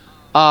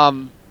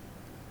 I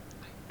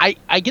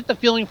get the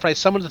feeling for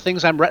some of the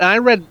things and I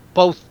read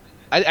both.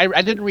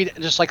 I didn't read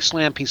just like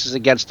slam pieces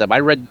against them. I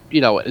read,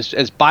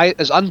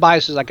 as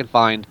unbiased as I could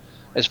find,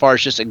 as far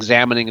as just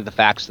examining the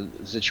facts of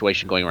the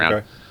situation going around.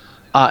 Okay.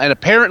 And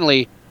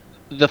apparently,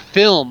 the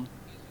film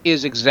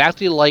is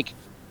exactly like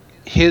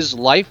his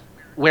life,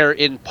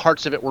 wherein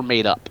parts of it were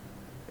made up.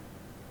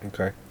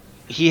 okay,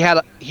 He had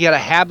a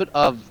habit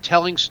of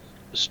telling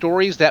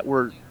stories that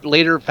were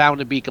later found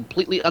to be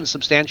completely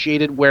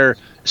unsubstantiated, to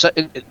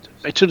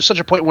such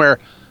a point where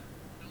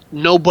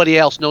nobody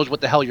else knows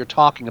what the hell you're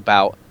talking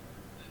about.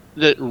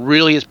 That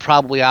really is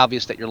probably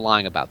obvious that you're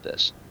lying about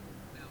this.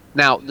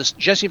 Now, this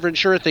Jesse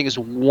Ventura thing is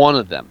one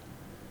of them.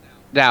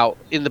 Now,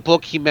 in the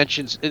book, he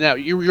mentions. Now,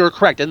 you're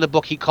correct. In the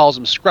book, he calls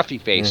him Scruffy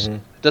Face.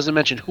 Doesn't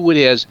mention who it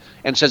is,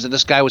 and says that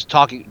this guy was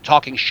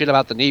talking shit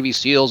about the Navy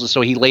SEALs, and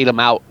so he laid him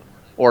out,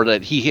 or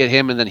that he hit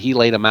him and then he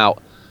laid him out.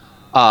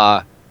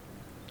 But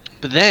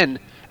then,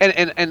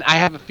 and I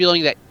have a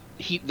feeling that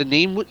the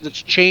name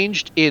that's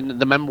changed in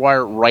the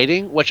memoir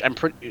writing, which I'm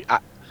pretty.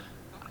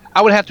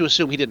 I would have to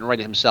assume he didn't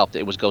write it himself; that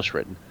it was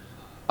ghostwritten.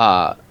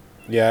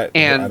 yeah,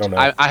 And I don't know.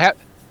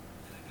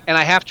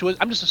 I have to.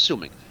 I'm just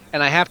assuming,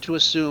 and I have to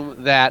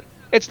assume that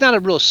it's not a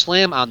real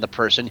slam on the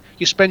person.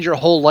 You spend your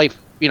whole life,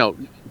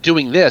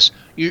 doing this.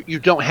 You're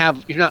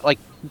not like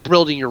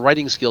building your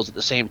writing skills at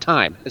the same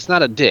time. It's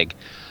not a dig.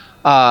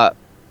 But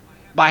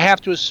I have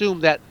to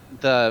assume that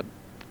the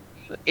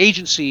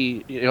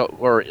agency,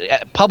 or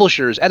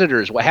publishers,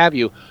 editors, what have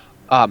you,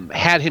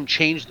 had him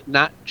changed,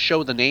 not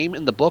show the name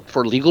in the book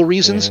for legal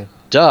reasons.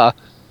 Duh.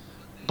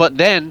 But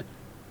then,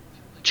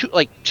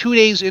 2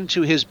 days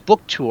into his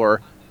book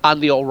tour on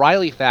the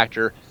O'Reilly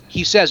Factor,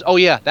 he says, "Oh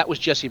yeah, that was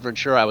Jesse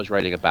Ventura I was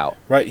writing about."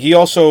 Right. He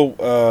also,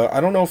 I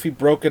don't know if he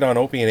broke it on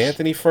Opie and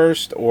Anthony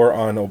first or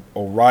on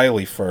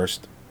O'Reilly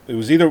first. It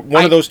was either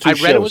one of those two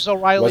shows. I read it was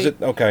O'Reilly. Was it?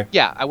 Okay.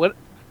 Yeah,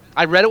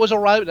 I read it was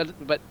O'Reilly,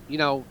 but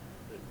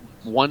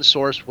one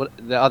source,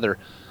 the other.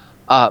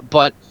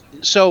 But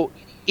so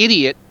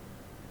Idiot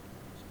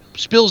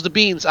spills the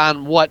beans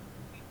on what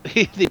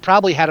they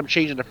probably had him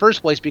change in the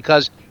first place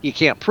because you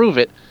can't prove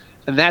it,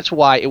 and that's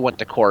why it went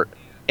to court.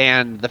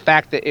 And the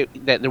fact that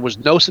that there was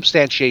no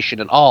substantiation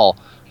at all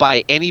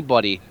by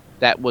anybody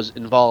that was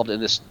involved in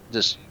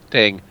this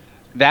thing,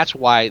 that's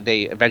why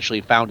they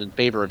eventually found in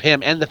favor of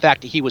him. And the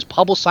fact that he was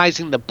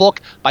publicizing the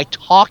book by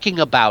talking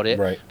about it,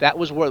 right. That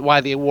was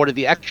why they awarded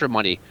the extra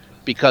money,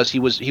 because he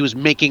was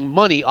making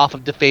money off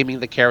of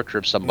defaming the character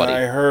of somebody.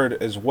 I heard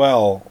as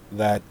well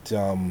that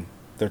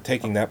they're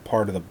taking that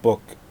part of the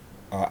book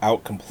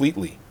out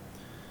completely.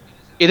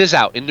 It is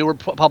out in newer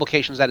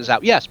publications. That is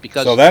out, yes,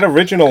 because so that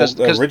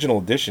original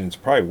edition is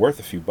probably worth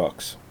a few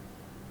bucks.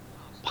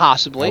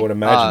 Possibly, I would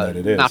imagine that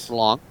it is not for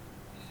long.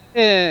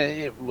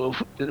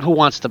 Who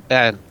wants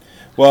to?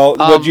 Well,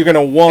 what you're going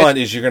to want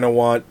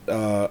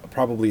is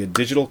probably a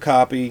digital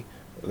copy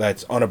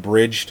that's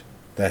unabridged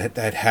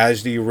that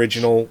has the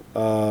original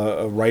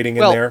writing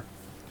in there.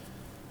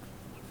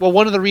 Well,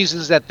 one of the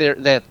reasons that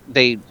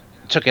they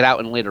took it out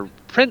in later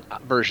print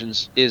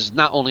versions is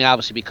not only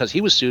obviously because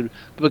he was sued,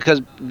 but because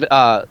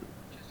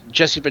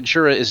Jesse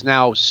Ventura is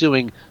now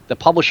suing the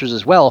publishers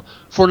as well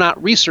for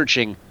not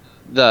researching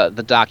the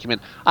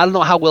document. I don't know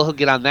how well he'll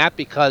get on that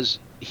because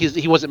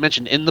he wasn't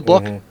mentioned in the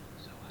book,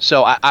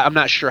 so I'm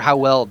not sure how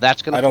well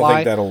that's going to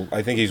fly.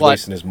 I think he's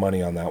wasting his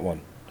money on that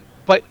one.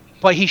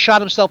 But he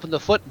shot himself in the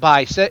foot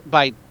by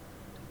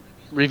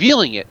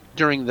revealing it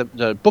during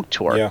the book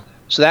tour. Yeah.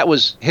 So that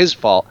was his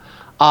fault.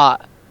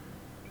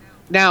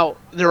 Now,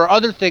 there are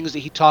other things that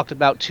he talked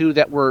about, too,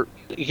 that were,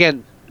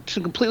 again,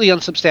 completely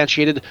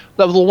unsubstantiated.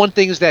 The one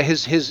thing is that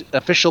his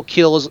official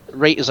kill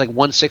rate is like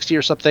 160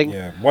 or something.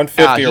 Yeah,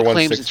 150 or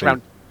 160. It's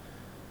around,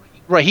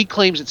 right, he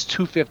claims it's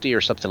 250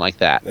 or something like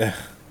that.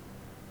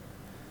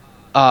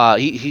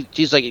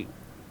 He's like,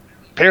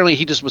 apparently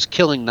he just was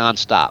killing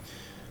nonstop.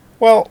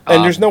 Well,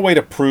 and there's no way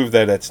to prove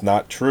that it's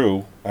not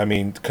true. I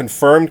mean,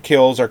 confirmed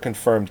kills are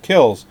confirmed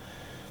kills.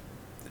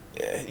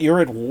 You're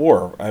at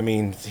war. I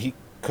mean, he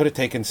could have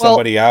taken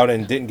somebody out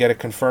and didn't get a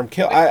confirmed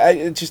kill.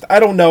 I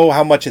don't know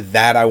how much of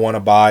that I want to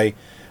buy.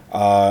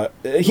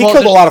 He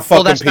killed a lot of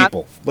fucking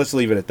people. Let's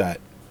leave it at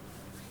that.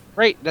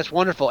 Great, that's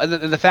wonderful. And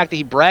the fact that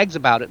he brags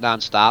about it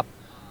nonstop.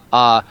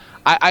 I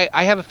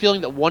have a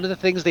feeling that one of the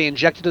things they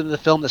injected into the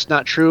film that's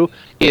not true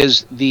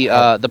is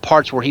the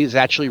parts where he's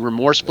actually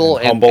remorseful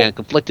and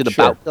conflicted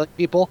about killing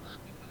people,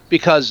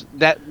 because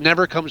that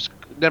never comes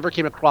never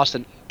came across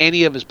in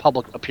any of his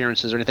public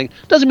appearances or anything.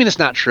 Doesn't mean it's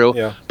not true.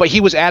 Yeah. But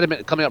he was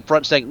adamant coming up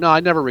front saying, "No, I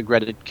never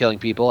regretted killing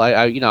people.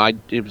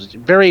 It was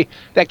very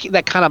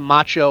that kind of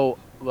macho,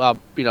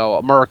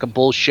 America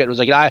bullshit. It was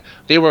like,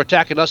 they were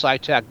attacking us, I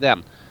attacked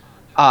them."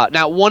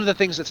 Now, one of the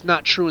things that's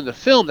not true in the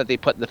film that they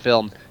put in the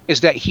film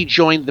is that he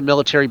joined the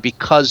military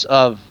because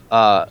of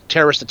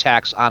terrorist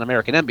attacks on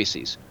American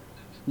embassies.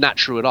 Not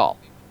true at all.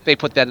 They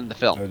put that in the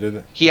film. Oh, did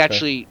they? He Okay.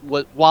 actually,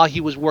 while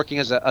he was working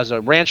as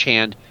a ranch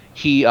hand,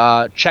 he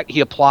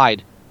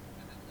applied,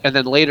 and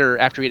then later,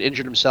 after he had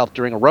injured himself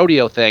during a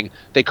rodeo thing,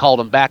 they called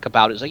him back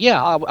about it. It's like,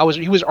 yeah,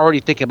 he was already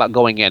thinking about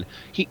going in.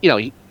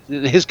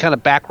 His kind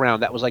of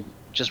background, that was like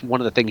just one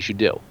of the things you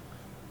do.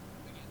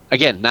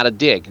 Again, not a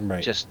dig,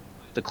 Right. just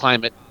the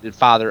climate, the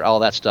father, all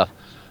that stuff.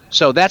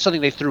 So that's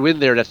something they threw in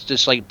there that's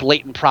just like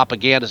blatant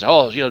propaganda.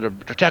 They're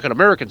attacking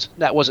Americans.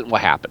 That wasn't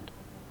what happened.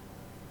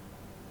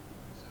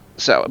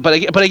 So, but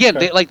again,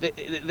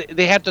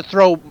 they have to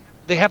throw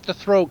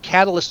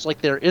catalysts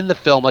like they're in the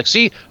film. Like,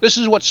 see, this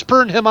is what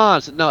spurred him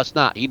on. No, it's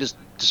not. He just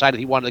decided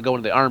he wanted to go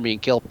into the army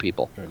and kill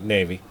people.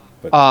 Navy.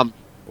 But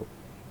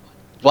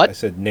What? I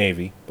said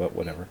Navy, but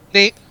whatever.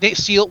 They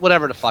SEAL,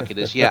 whatever the fuck it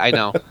is. Yeah, I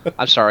know.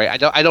 I'm sorry. I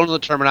don't know the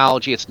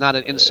terminology. It's not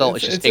an insult.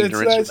 It's just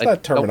ignorance. It's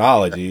not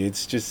terminology.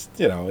 It's just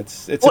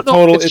it's Well,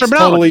 no, it's totally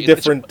terminology.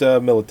 different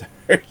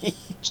military.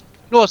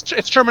 No,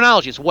 it's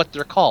terminology. It's what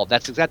they're called.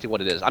 That's exactly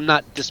what it is. I'm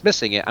not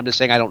dismissing it. I'm just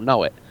saying I don't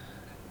know it,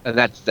 and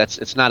that's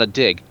it's not a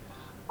dig.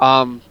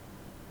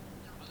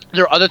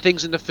 There are other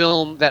things in the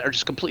film that are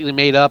just completely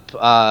made up.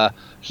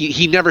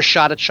 He never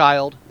shot a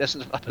child. That's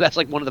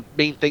like one of the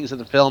main things in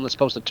the film that's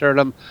supposed to turn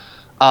him.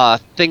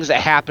 Things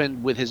that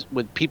happened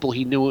with people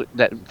he knew,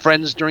 that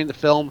friends during the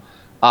film.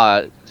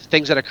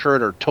 Things that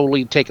occurred are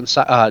totally taken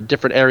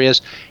different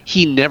areas.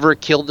 He never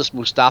killed this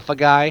Mustafa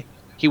guy.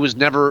 He was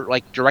never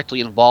like directly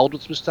involved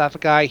with Mustafa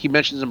guy. He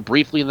mentions him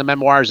briefly in the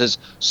memoirs as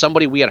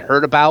somebody we had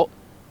heard about.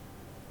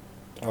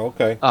 Oh,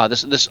 okay.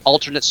 This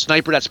alternate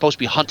sniper that's supposed to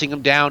be hunting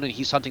him down, and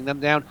he's hunting them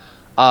down.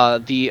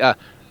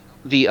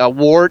 The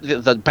award,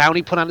 the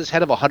bounty put on his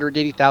head of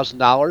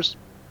 $180,000.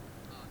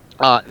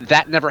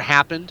 That never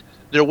happened.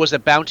 There was a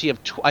bounty of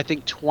I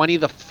think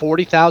 $20,000 to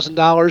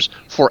 $40,000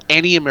 for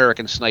any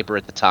American sniper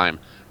at the time.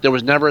 There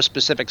was never a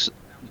specific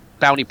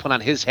bounty put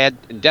on his head,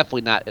 and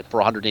definitely not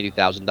for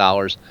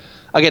 $180,000.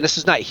 Again, this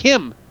is not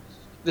him.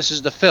 This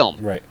is the film.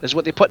 Right. This is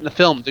what they put in the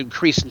film to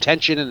increase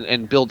tension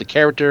and build the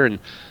character and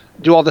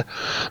do all the.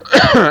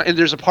 And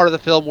there's a part of the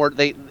film where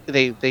they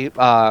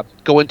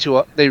go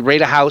into they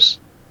raid a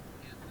house,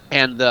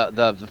 and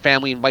the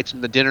family invites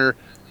him to dinner,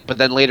 but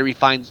then later he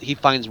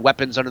finds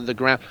weapons under the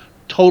ground.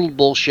 Total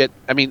bullshit.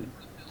 I mean,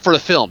 for the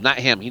film, not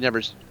him. He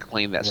never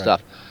claimed that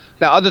stuff.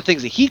 Now, other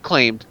things that he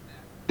claimed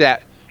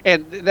that,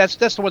 and that's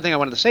the one thing I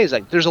wanted to say is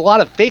like there's a lot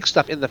of fake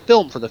stuff in the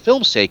film for the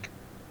film's sake.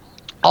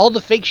 All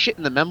the fake shit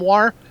in the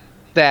memoir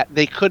that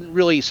they couldn't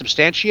really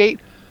substantiate,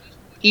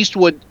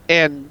 Eastwood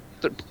and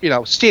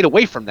stayed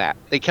away from that.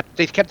 They kept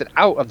it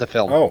out of the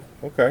film. Oh,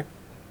 okay.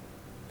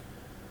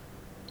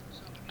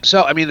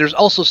 So I mean, there's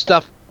also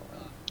stuff.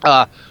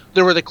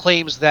 There were the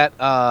claims that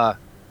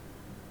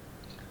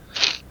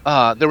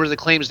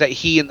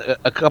he and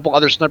a couple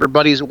other sniper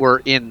buddies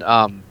were in.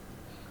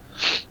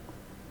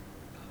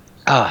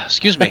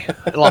 Excuse me,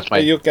 I lost my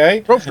Are you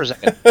okay? throat for a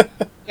second.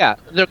 Yeah,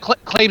 there are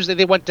claims that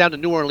they went down to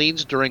New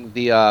Orleans during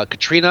the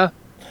Katrina.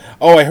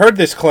 Oh, I heard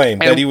this claim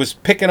that And- he was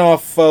picking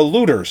off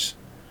looters.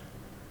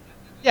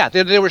 Yeah,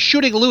 they were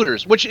shooting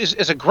looters, which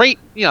is a great,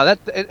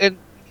 and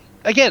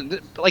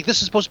again, like this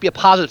is supposed to be a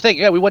positive thing.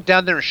 Yeah, we went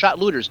down there and shot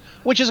looters,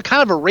 which is a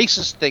kind of a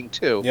racist thing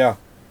too. Yeah.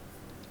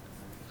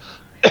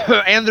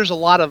 And there's a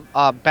lot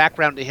of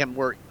background to him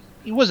where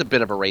he was a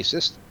bit of a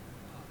racist,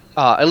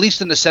 at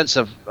least in the sense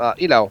of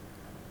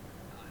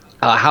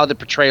how the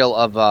portrayal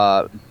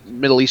of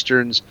Middle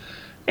Easterns,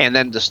 and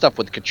then the stuff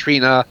with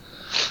Katrina.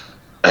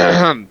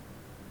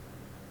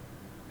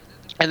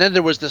 And then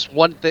there was this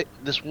one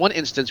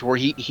instance where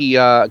he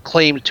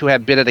claimed to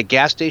have been at a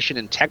gas station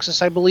in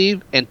Texas, I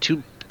believe, and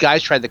two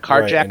guys tried to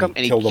carjack him,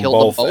 and he killed them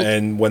both.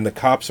 And when the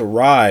cops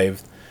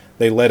arrived,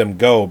 they let him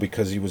go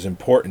because he was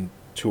important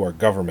to our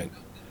government.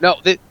 No,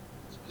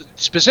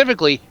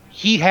 specifically,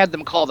 he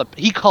called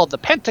the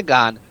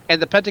Pentagon,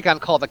 and the Pentagon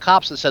called the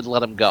cops and said,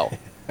 "Let him go."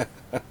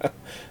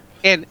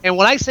 and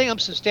when I say I'm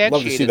substantiated,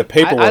 Love to see the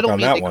paperwork I don't on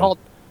mean that they one. called.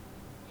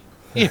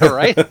 Yeah,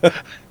 right.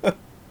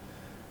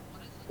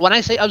 When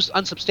I say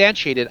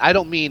unsubstantiated, I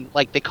don't mean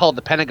like they called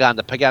the Pentagon.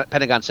 The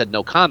Pentagon said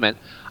no comment.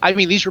 I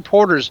mean these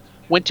reporters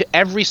went to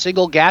every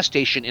single gas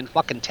station in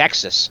fucking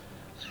Texas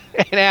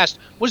and asked,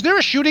 "Was there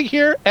a shooting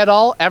here at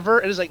all ever?"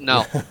 And it's like,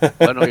 "No, I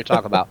don't know what you're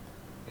talking about."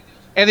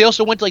 And they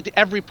also went to like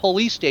every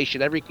police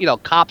station, every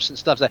cops and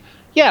stuff. That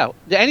did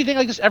anything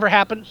like this ever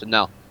happen? So,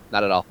 no,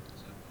 not at all.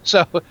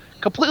 So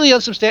completely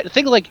unsubstantiated.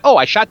 Think like, oh,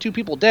 I shot 2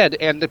 people dead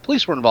and the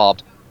police were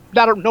involved.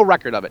 No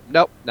record of it.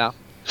 Nope, no.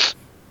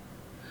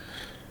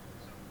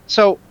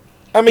 So,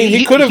 I mean,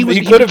 he could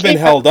have been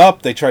held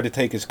up. They tried to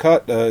take his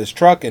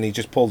truck, and he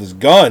just pulled his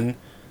gun,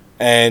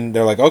 and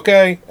they're like,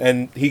 okay,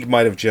 and he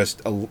might have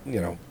just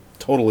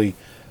totally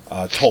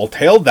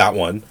tall-tailed that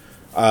one.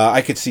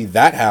 I could see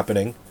that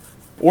happening,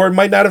 or it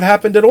might not have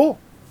happened at all.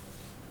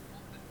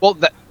 Well,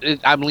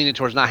 I'm leaning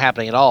towards not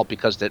happening at all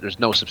because there's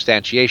no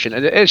substantiation,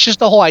 and it's just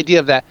the whole idea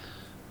of that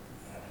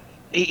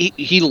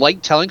he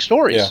liked telling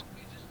stories, Yeah.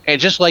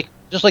 and just like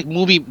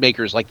movie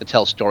makers like to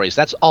tell stories.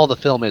 That's all the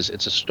film is.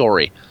 It's a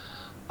story,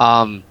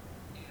 and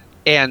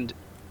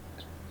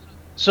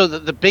so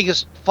the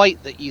biggest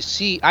fight that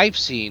I've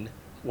seen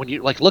when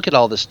you like look at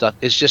all this stuff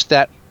is just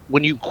that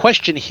when you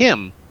question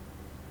him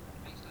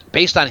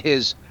based on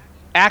his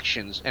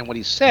actions and what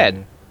he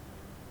said.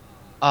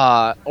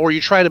 Or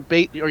you try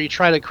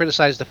to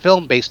criticize the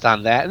film based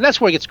on that, and that's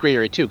where it gets gray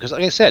area too. Because,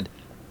 like I said,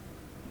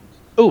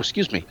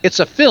 it's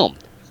a film.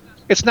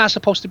 It's not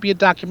supposed to be a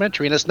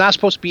documentary, and it's not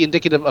supposed to be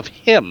indicative of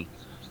him.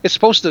 It's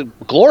supposed to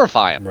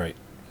glorify him, Right.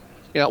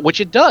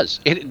 Which it does.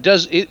 It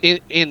does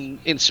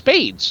in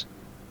spades.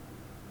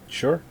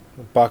 Sure.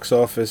 The box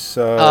office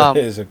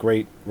is a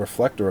great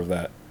reflector of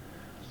that.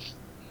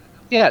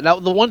 Yeah. Now,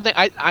 the one thing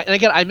and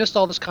again, I missed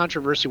all this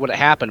controversy when it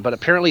happened, but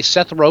apparently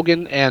Seth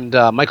Rogen and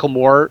Michael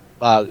Moore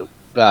fell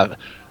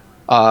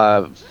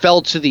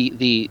to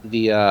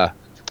the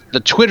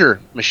Twitter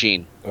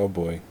machine. Oh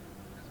boy.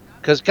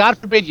 Because God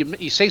forbid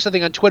you say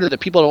something on Twitter that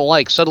people don't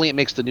like, suddenly it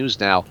makes the news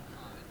now.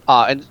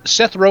 And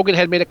Seth Rogen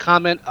had made a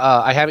comment.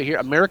 I have it here.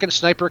 American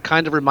Sniper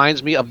kind of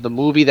reminds me of the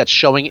movie that's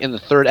showing in the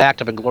third act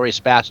of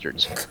Inglourious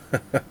Bastards.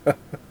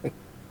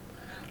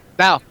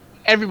 Now,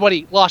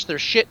 everybody lost their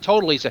shit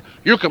totally. Said,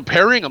 "You're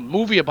comparing a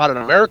movie about an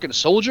American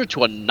soldier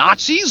to a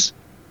Nazis?"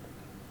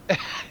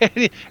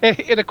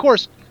 and of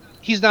course,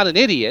 he's not an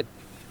idiot.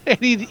 And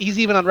he's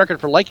even on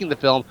record for liking the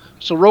film.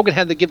 So Rogen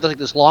had to give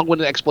this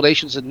long-winded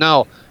explanation. Said,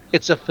 "No,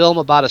 it's a film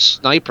about a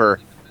sniper,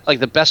 like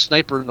the best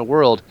sniper in the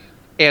world,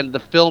 and the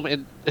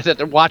film that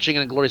they're watching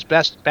in Inglourious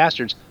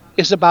Bastards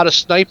is about a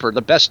sniper,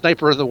 the best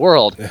sniper in the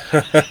world."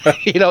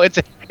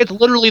 It's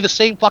literally the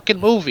same fucking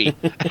movie.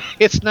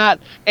 It's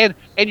not, and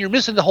you're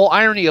missing the whole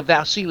irony of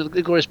that scene in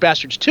Inglourious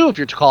Bastards 2 if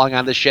you're calling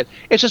on this shit.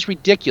 It's just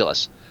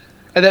ridiculous.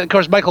 And then, of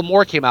course, Michael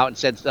Moore came out and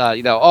said,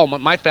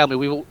 my family,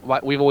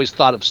 we've always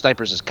thought of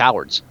snipers as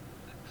cowards.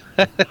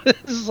 This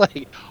is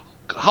like,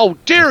 how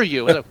dare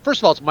you? And first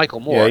of all, it's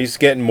Michael Moore. Yeah, he's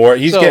getting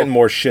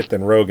more shit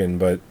than Rogen,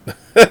 but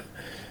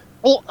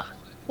well,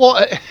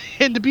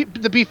 and to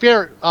be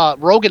fair,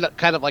 Rogen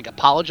kind of like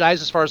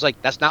apologized as far as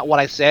like that's not what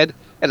I said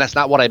and that's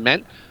not what I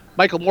meant.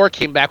 Michael Moore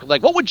came back with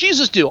like, "What would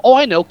Jesus do?" "Oh,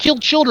 I know,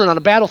 killed children on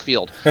a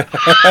battlefield."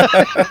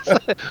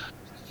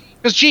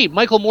 Because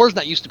Michael Moore's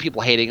not used to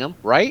people hating him,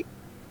 right?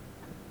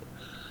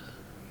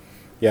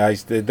 yeah,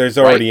 there's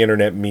already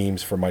internet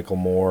memes for Michael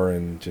Moore,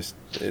 and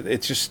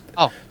it's just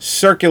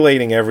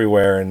circulating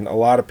everywhere, and a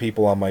lot of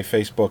people on my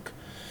Facebook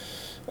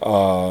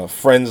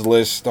friends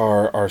list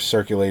are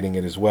circulating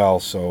it as well.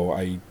 So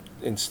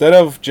instead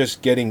of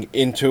just getting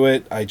into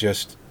it, I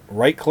just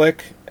right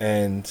click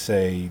and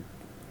say,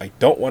 I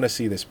don't want to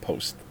see this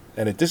post,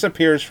 and it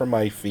disappears from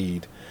my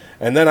feed,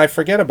 and then I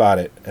forget about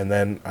it, and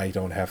then I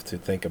don't have to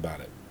think about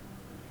it.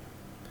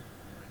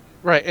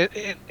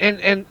 Right,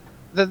 and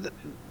the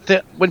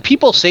when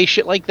people say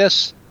shit like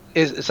this,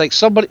 it's like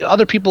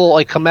other people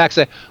like come back and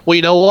say, "Well,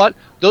 you know what?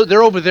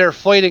 They're over there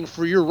fighting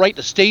for your right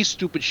to say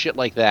stupid shit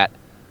like that."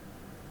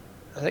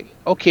 I think,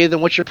 okay,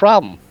 then what's your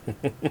problem?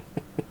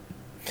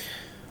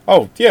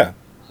 Oh yeah,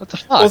 What the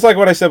fuck? well, it's like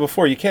what I said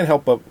before. You can't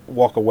help but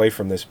walk away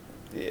from this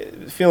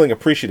feeling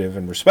appreciative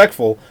and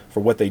respectful for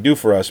what they do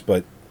for us.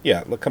 But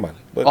yeah, look, come on.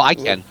 I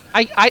can.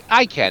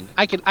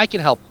 I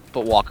can help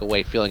but walk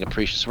away feeling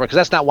appreciative because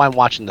that's not why I'm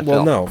watching the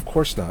film. Well, no, of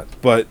course not.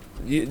 But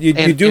you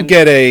do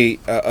get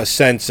a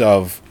sense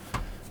of,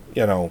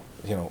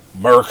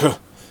 America.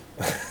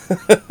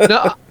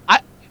 No,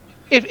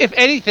 if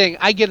anything,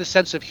 I get a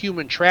sense of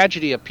human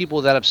tragedy of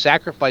people that have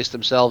sacrificed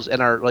themselves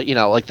and are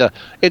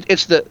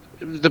it's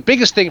the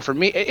biggest thing for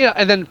me.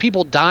 And then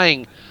people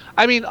dying.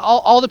 I mean,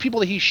 all the people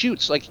that he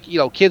shoots, like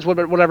kids,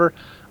 whatever.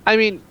 I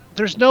mean,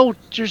 there's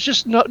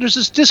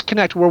this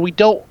disconnect where we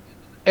don't,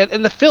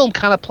 and the film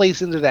kind of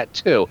plays into that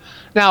too.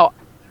 Now,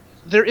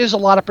 there is a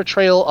lot of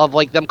portrayal of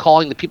like them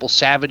calling the people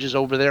savages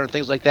over there and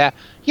things like that.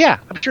 Yeah,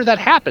 I'm sure that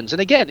happens.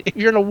 And again, if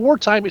you're in a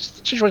wartime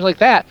situation like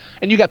that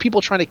and you got people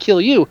trying to kill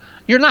you,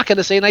 you're not going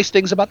to say nice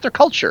things about their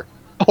culture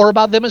or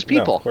about them as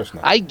people. No, of course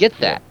not. I get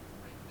that.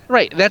 Yeah.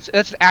 Right. That's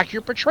an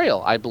accurate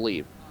portrayal, I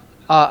believe.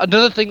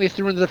 Another thing they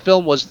threw into the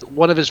film was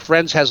one of his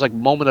friends has like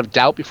moment of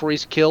doubt before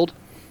he's killed.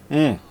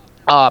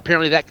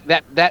 Apparently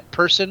that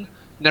person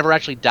never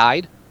actually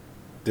died.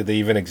 Did they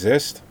even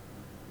exist?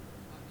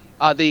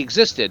 They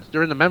existed.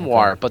 They're in the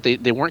memoir, but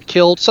they weren't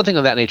killed. Something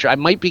of that nature. I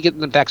might be getting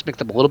the facts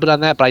mixed up a little bit on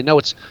that, but I know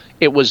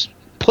it was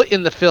put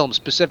in the film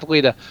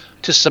specifically to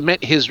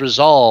cement his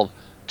resolve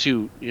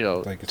to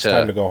it's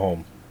time to go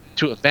home,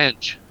 to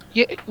avenge.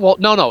 Yeah. Well,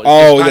 no.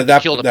 Oh,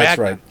 that's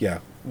right. Yeah.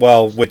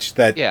 Well,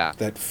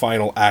 that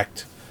final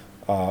act,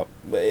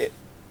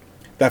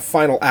 that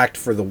final act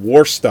for the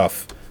war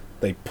stuff,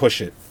 they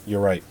push it.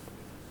 You're right.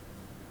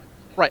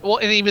 Right. Well,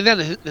 and even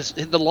then,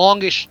 the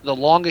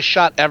longest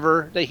shot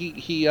ever that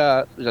he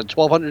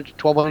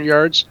 1,200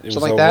 yards, It was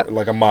something like that.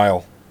 like a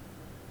mile.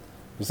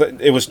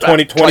 It was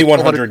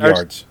 2,100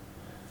 yards.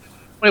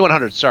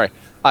 2,100. Sorry,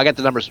 I got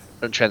the numbers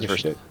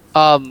transversed.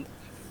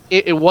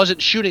 It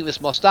wasn't shooting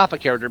this Mustafa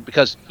character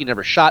because he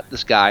never shot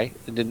this guy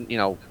and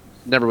didn't,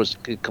 never was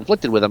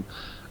conflicted with him.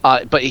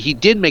 But he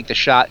did make the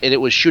shot, and it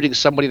was shooting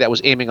somebody that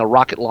was aiming a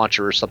rocket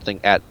launcher or something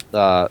at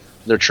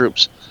their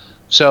troops.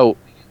 So,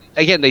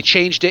 again, they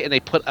changed it and they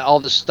put all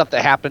this stuff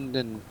that happened,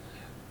 and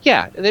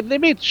yeah, they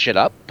made shit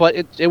up, but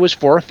it was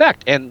for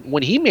effect. And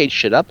when he made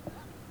shit up,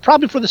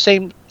 probably for the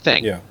same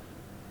thing. Yeah.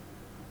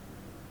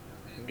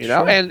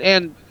 Sure.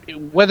 And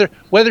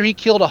whether he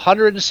killed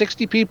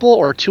 160 people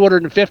or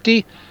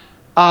 250,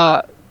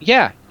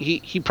 yeah,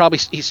 he probably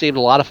saved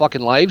a lot of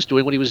fucking lives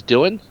doing what he was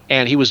doing,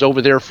 and he was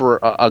over there for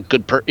a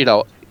good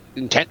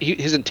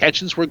his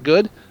intentions were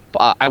good.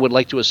 I would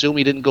like to assume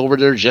he didn't go over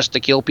there just to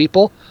kill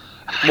people.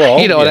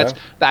 Well, that's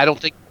I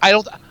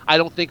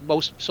don't think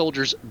most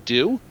soldiers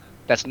do.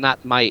 That's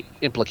not my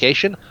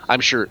implication. I'm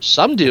sure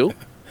some do.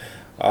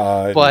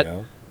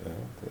 But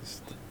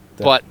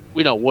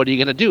what are you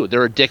going to do?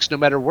 There are dicks no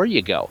matter where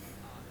you go.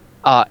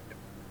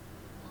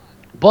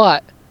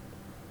 But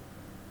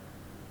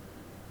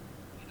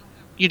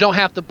you don't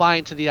have to buy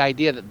into the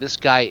idea that this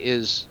guy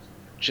is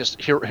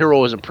just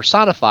heroism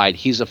personified.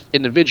 He's an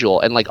individual,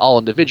 and like all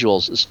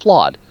individuals, is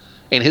flawed.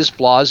 And his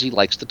flaws, he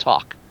likes to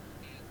talk.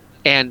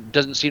 And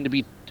doesn't seem to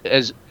be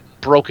as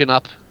broken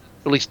up,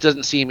 at least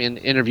doesn't seem in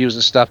interviews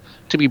and stuff,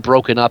 to be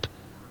broken up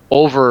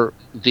over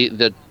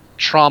the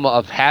trauma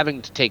of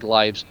having to take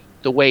lives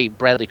the way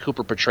Bradley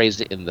Cooper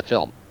portrays it in the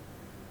film.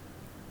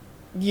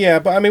 Yeah,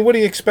 but I mean, what do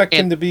you expect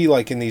him to be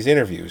like in these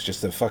interviews?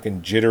 Just a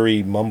fucking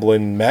jittery,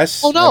 mumbling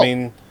mess? Oh, no. I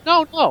mean...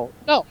 No.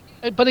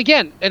 But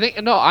again,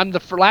 I'm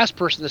the last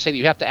person to say that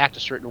you have to act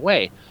a certain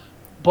way.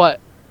 But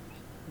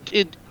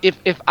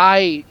if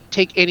I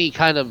take any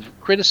kind of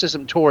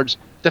criticism towards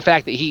the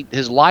fact that he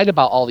has lied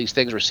about all these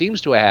things, or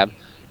seems to have,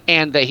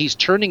 and that he's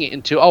turning it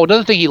into... Oh,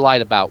 another thing he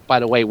lied about,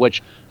 by the way,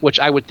 which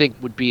I would think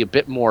would be a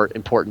bit more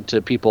important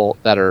to people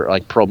that are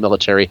like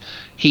pro-military.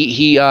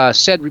 He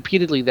said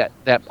repeatedly that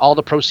all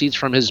the proceeds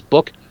from his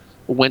book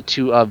went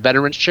to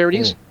veterans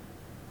charities.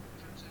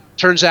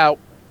 Turns out,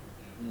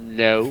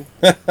 no.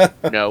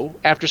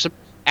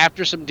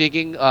 After some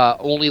digging,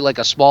 only like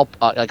a small,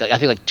 I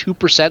think like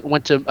 2%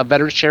 went to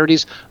veterans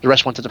charities. The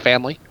rest went to the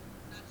family.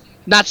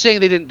 Not saying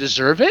they didn't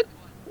deserve it,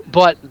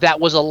 but that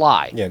was a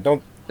lie. Yeah,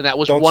 don't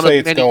say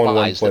it's going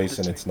one place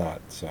and it's not.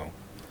 So,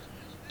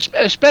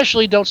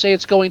 especially don't say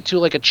it's going to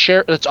like a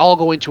it's all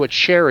going to a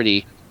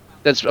charity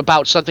that's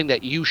about something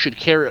that you should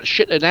care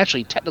and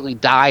actually technically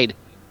died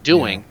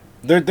doing.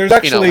 Yeah. There's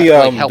actually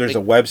there's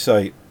a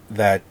website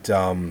that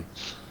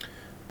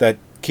that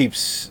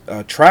keeps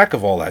track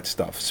of all that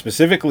stuff.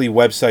 Specifically,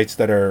 websites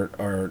that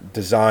are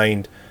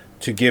designed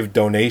to give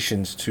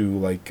donations to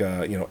like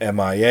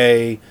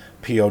MIA,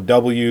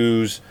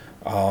 POWs,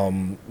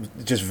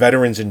 just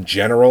veterans in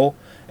general.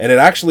 And it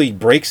actually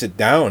breaks it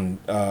down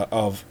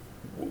of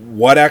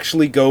what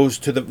actually goes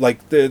to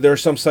there are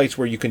some sites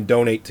where you can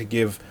donate to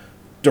give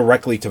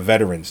directly to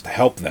veterans to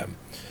help them,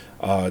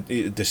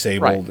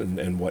 disabled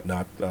and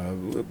whatnot,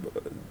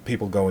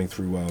 people going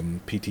through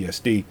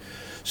PTSD.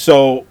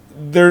 So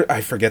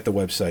I forget the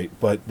website,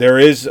 but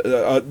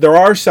there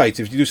are sites,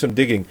 if you do some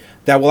digging,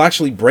 that will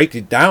actually break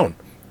it down.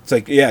 It's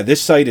like, yeah,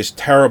 this site is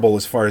terrible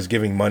as far as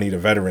giving money to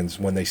veterans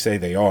when they say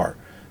they are.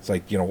 It's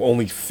like,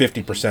 only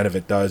 50% of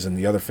it does, and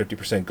the other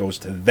 50% goes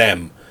to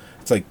them.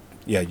 It's like,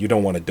 yeah, you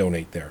don't want to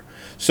donate there.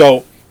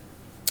 So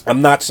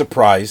I'm not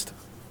surprised.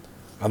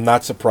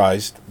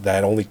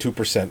 That only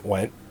 2%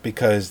 went,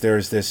 because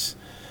there's this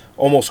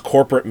almost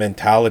corporate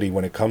mentality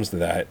when it comes to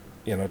that,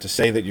 to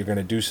say that you're going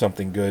to do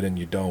something good and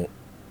you don't.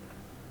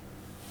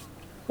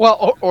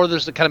 Well, or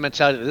there's the kind of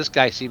mentality that this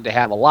guy seemed to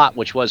have a lot,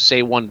 which was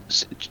say one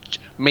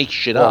make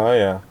shit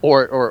up,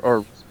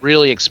 or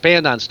really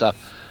expand on stuff,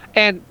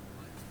 and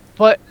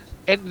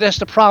that's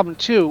the problem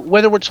too.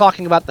 Whether we're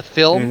talking about the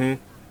film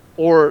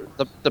or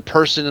the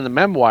person in the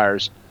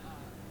memoirs,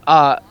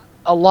 a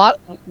lot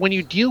when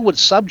you deal with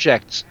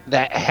subjects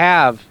that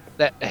have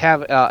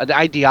an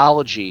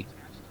ideology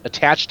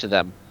attached to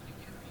them,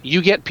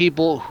 you get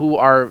people who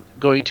are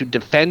going to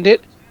defend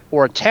it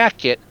or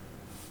attack it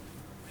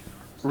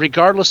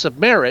regardless of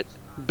merit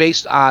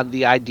based on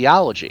the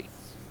ideology.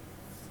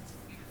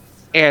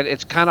 And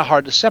it's kind of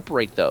hard to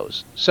separate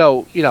those.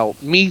 So,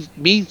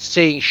 me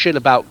saying shit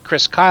about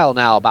Chris Kyle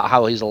now about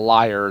how he's a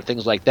liar or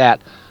things like that,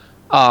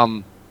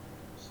 some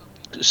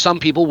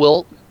people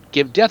will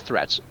give death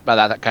threats by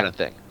that kind of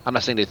thing. I'm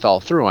not saying they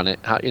fall through on it,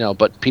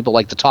 but people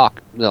like to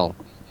talk,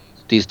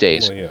 these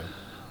days. Well,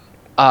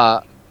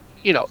 yeah.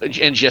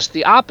 And just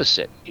the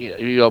opposite.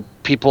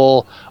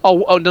 People.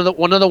 Another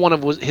one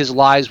of his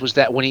lies was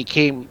that when he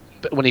came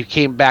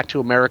back to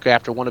America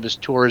after one of his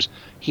tours,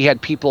 he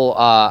had people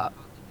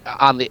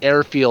on the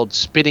airfield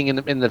spitting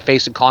in the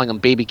face and calling him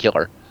baby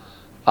killer,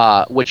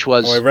 which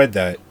was. Oh, I read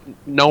that.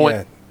 No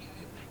one.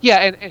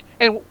 Yeah,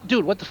 and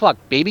dude, what the fuck?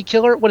 Baby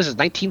Killer? What is this,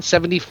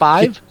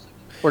 1975?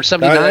 Or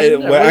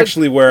 79? Well,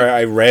 actually, where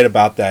I read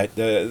about that,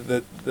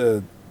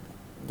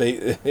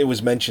 it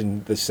was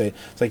mentioned the same.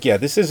 It's like, yeah,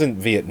 this isn't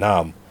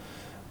Vietnam.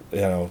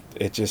 You know,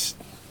 it just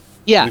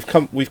yeah. we've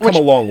come a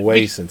long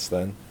way since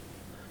then.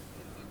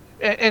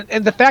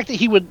 And the fact that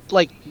he would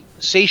like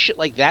say shit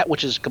like that,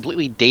 which is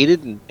completely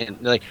dated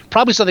and like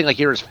probably something like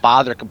hear his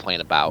father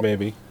complain about.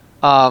 Maybe.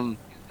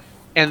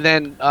 And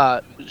then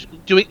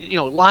doing,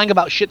 lying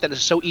about shit that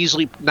is so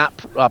easily not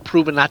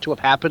proven not to have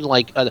happened.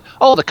 Like,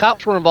 the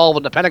cops were involved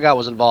and the Pentagon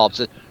was involved.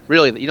 So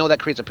really, that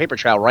creates a paper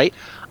trail, right?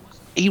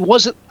 He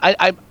wasn't.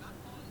 I'm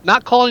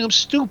not calling him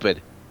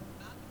stupid.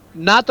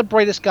 Not the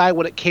brightest guy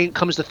when it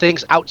comes to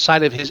things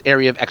outside of his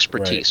area of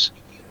expertise.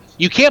 Right.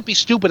 You can't be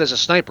stupid as a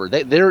sniper.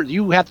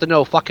 You have to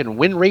know fucking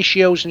win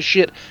ratios and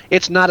shit.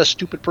 It's not a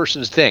stupid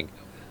person's thing.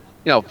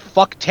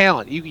 Fuck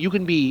talent. You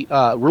can be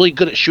really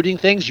good at shooting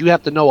things. You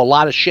have to know a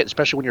lot of shit,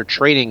 especially when you're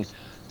training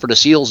for the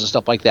SEALs and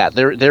stuff like that.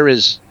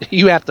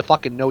 You have to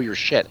fucking know your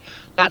shit.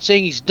 Not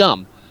saying he's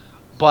dumb,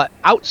 but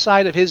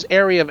outside of his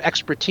area of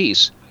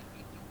expertise,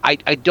 I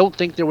don't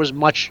think there was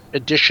much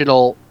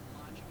additional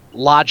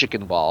logic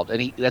involved,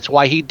 and that's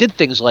why he did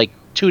things like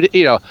 2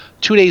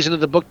 days into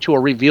the book to a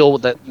reveal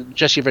that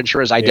Jesse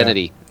Ventura's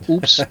identity. Yeah.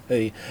 Oops.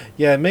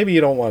 Yeah, maybe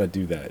you don't want to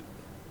do that.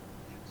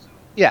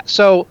 Yeah,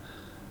 so.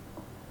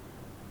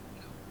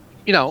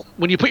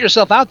 When you put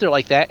yourself out there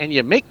like that and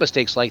you make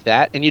mistakes like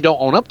that and you don't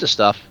own up to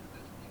stuff,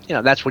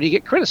 that's when you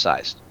get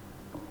criticized.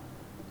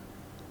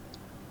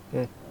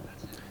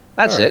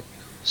 That's right. It.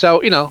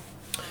 So,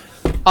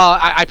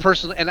 I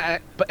personally,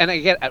 and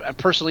again,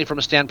 personally from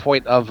a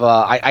standpoint of,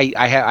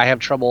 I have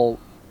trouble,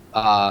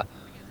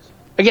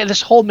 again,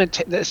 this whole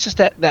it's just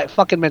that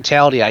fucking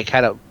mentality. I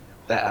kind of,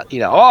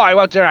 I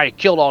went there, I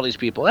killed all these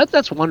people.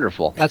 That's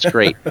wonderful. That's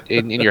great.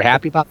 and you're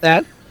happy about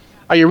that?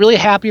 Are you really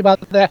happy about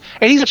that?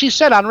 And he's actually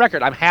said on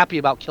record, I'm happy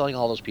about killing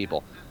all those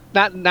people.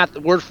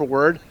 Not word for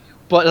word,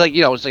 but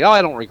it's like,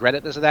 I don't regret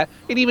it, this and that.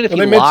 And even if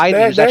he lied,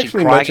 he was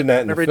actually mentioned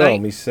that in the film.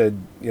 Night. He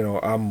said,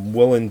 I'm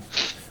willing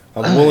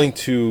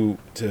to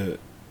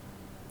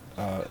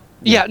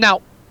Yeah,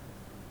 now,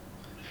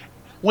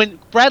 when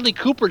Bradley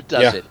Cooper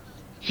does it,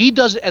 he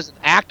does it as an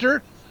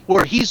actor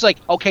where he's like,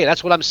 okay,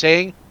 that's what I'm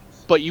saying,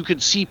 but you can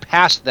see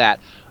past that.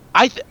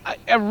 I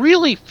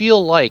really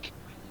feel like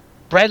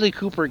Bradley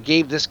Cooper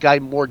gave this guy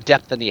more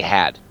depth than he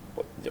had.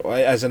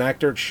 As an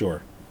actor,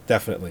 sure,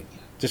 definitely.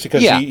 Just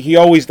because he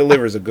always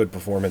delivers a good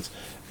performance,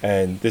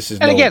 and this is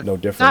no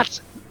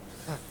different.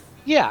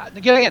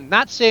 Again,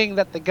 not saying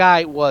that the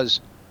guy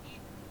was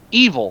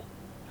evil,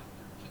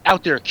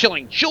 out there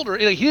killing children.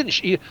 He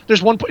didn't.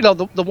 There's one point,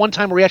 the one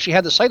time where he actually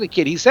had to cite the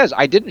kid. He says,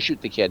 "I didn't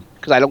shoot the kid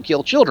because I don't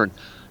kill children."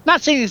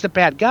 Not saying he's a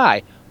bad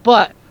guy,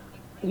 but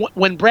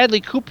when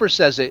Bradley Cooper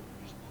says it,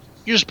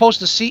 you're supposed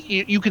to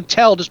see. You can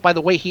tell just by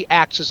the way he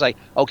acts. Is like,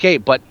 okay,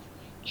 but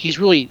he's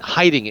really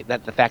hiding it.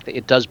 That the fact that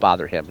it does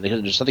bother him, and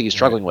there's something he's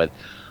struggling with.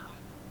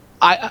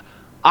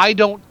 I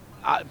don't.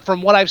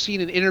 From what I've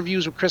seen in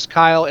interviews with Chris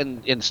Kyle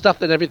and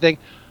stuff and everything,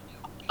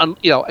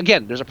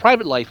 again, there's a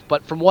private life,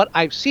 but from what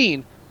I've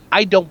seen,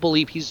 I don't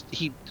believe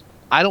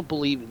I don't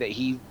believe that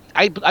he.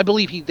 I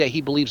believe that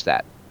he believes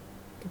that.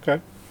 Okay.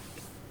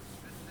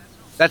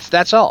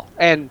 That's all,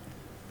 and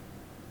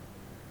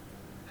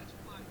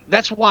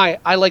that's why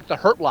I like The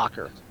Hurt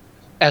Locker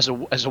as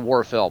a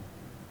war film,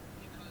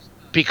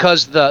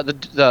 because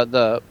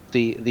the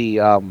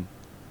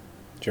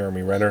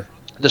Jeremy Renner,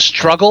 the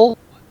struggle.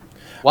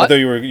 What? I thought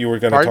you were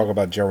going to talk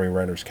about Jeremy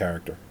Renner's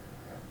character.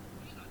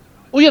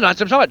 Well, I'm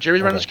talking about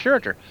Jeremy Renner's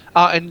character,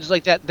 and it's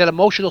like that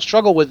emotional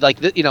struggle with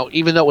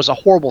even though it was a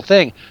horrible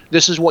thing,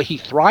 this is what he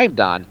thrived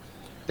on.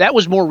 That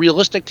was more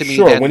realistic to me.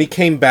 Sure, when he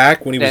came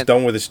back, when he was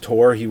done with his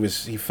tour,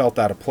 he felt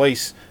out of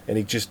place, and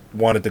he just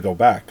wanted to go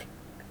back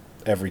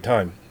every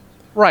time.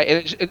 Right,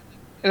 and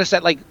it's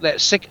that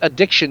sick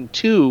addiction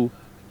to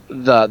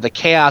the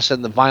chaos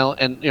and the violence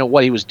and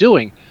what he was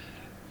doing,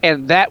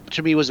 and that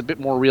to me was a bit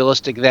more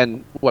realistic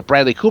than what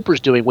Bradley Cooper's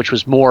doing, which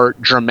was more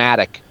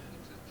dramatic.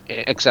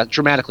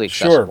 Dramatically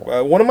accessible.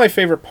 Sure. One of my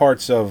favorite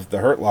parts of The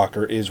Hurt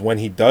Locker is when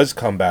he does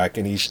come back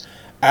and he's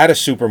at a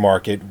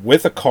supermarket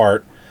with a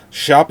cart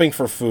shopping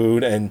for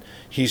food, and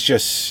he's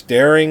just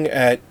staring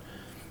at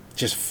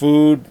just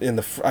food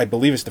in I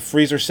believe it's the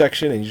freezer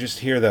section, and you just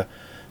hear the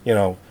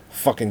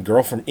fucking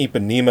girl from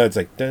Ipanema. It's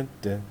like dun,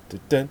 dun,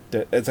 dun, dun,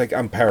 dun. It's like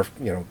I'm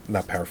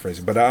not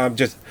paraphrasing, but I'm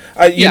just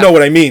you know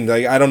what I mean.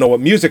 Like, I don't know what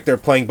music they're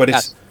playing, but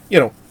it's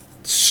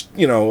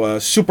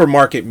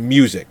supermarket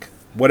music,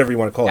 whatever you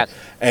want to call it.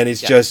 And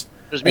it's just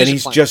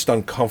just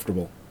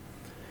uncomfortable.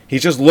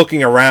 He's just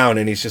looking around,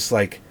 and he's just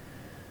like,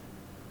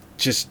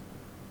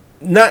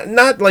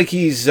 not like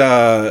he's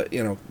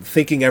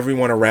thinking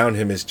everyone around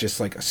him is just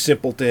like a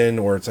simpleton,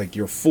 or it's like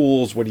you're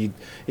fools.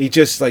 He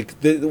just like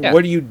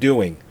what are you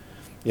doing?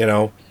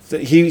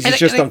 He's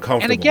just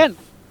uncomfortable. And again,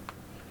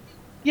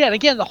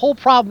 the whole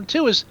problem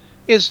too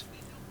is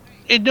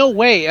in no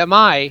way am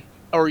I,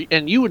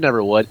 and you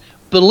never would,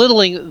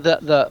 belittling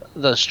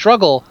the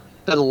struggle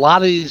that a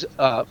lot of these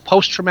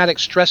post-traumatic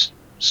stress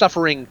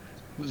suffering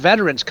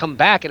veterans come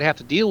back and have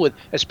to deal with,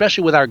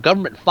 especially with our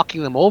government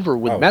fucking them over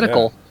with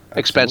medical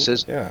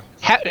expenses. Yeah.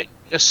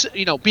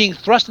 Being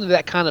thrust into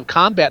that kind of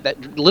combat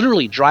that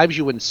literally drives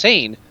you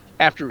insane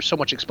after so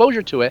much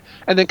exposure to it,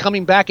 and then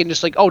coming back and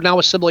just like, oh, now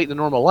assimilate the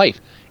normal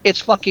life. It's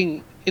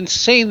fucking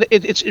insane.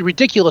 It's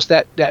ridiculous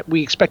that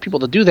we expect people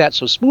to do that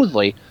so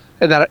smoothly,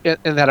 and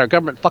that our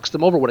government fucks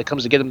them over when it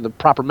comes to getting them the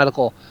proper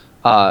mental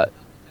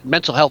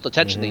health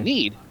attention they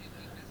need.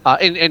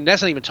 And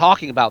that's not even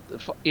talking about,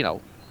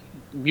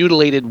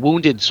 mutilated,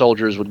 wounded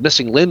soldiers with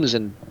missing limbs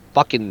and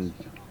fucking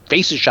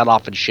faces shut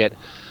off and shit.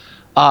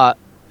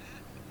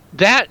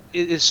 That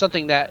is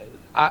something that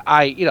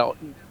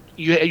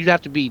you'd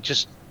have to be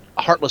just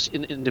a heartless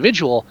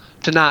individual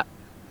to not,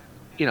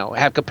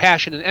 have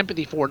compassion and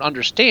empathy for and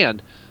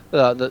understand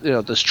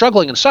the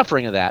struggling and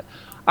suffering of that.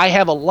 I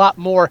have a lot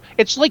more.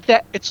 It's like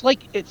that. It's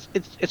like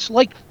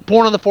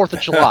Born on the 4th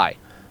of July.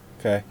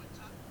 Okay.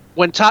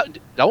 When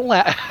don't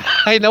laugh.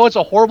 I know it's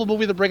a horrible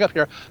movie to bring up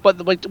here,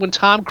 but when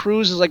Tom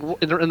Cruise is like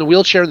in the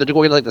wheelchair and they're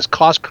going like this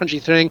cross-country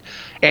thing,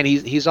 and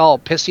he's all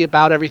pissy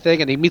about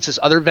everything, and he meets this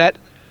other vet.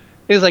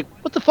 He's like,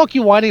 "What the fuck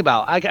you whining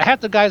about?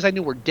 Half the guys I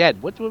knew were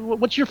dead.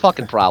 What's your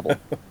fucking problem?"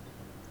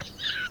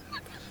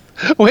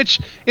 Which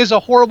is a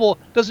horrible.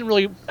 Doesn't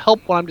really help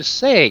what I'm just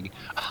saying,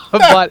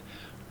 but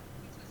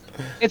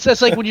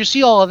it's like when you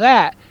see all of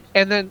that,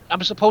 and then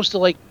I'm supposed to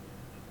like.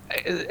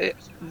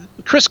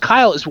 Chris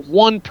Kyle is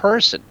one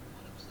person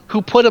who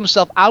put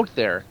himself out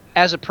there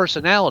as a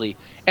personality,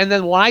 and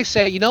then when I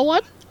say, you know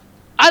what,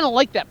 I don't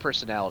like that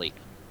personality,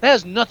 that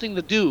has nothing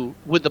to do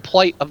with the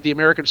plight of the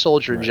American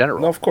soldier in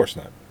general. No, of course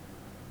not.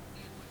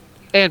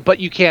 But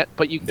you can't.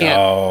 But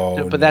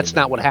that's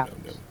not what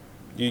happened.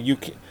 You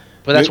can't.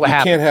 But that's what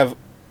happened.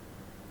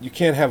 You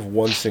can't have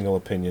one single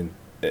opinion,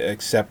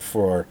 except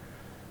for,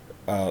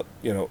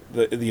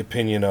 the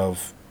opinion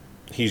of,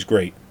 he's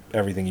great.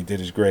 Everything he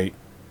did is great.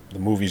 The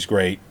movie's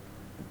great.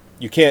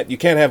 You can't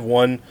have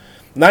one,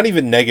 not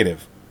even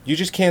negative. You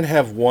just can't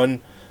have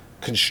one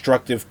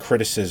constructive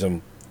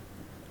criticism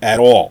at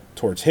all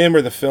towards him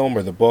or the film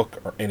or the book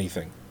or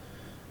anything.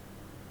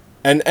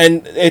 And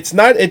it's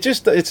not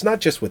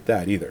just with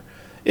that either.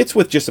 It's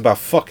with just about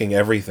fucking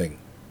everything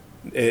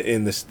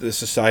in this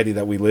society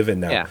that we live in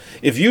now. Yeah.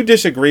 If you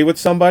disagree with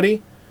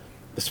somebody,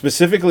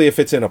 specifically if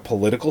it's in a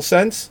political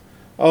sense,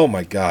 oh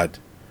my God.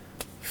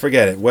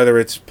 Forget it. Whether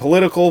it's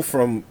political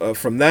from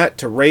that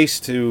to race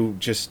to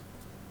just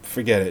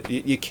forget it.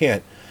 You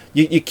can't.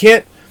 You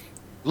can't.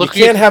 You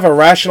can't have a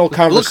rational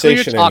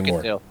conversation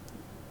anymore.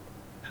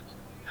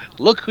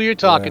 Look who you're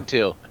talking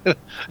to.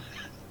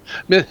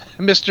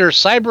 Mr.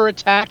 Cyber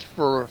attacked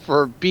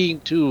for being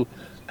too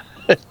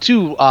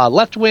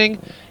left wing,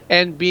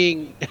 and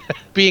being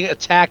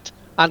attacked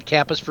on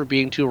campus for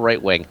being too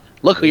right wing.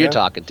 Look who you're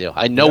talking to.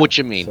 I know what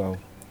you mean. So,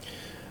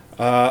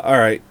 all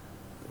right.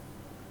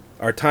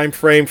 Our time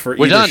frame for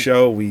either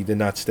show, we did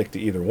not stick to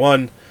either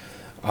one.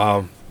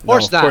 Of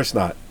course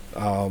not.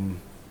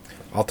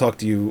 I'll talk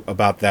to you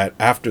about that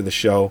after the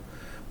show.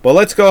 But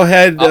let's go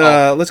ahead.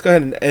 Let's go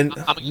ahead and end.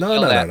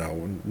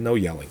 No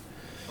yelling.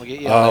 I'll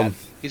get yelled at.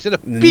 He's in a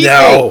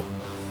no.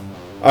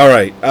 All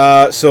right.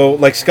 So,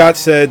 like Scott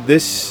said,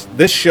 this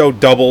show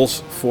doubles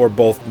for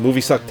both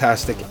Movie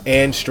Sucktastic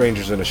and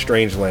Strangers in a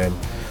Strange Land.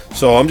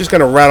 So I'm just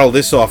going to rattle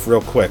this off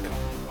real quick.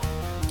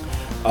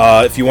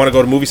 If you want to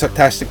go to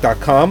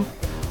MovieSucktastic.com,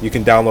 you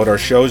can download our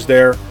shows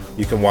there.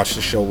 You can watch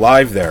the show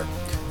live there.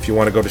 If you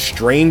want to go to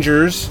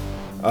Strangers,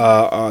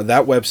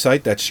 that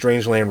website, that's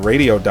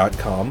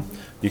strangelandradio.com,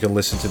 you can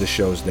listen to the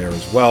shows there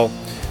as well.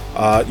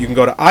 You can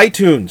go to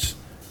iTunes,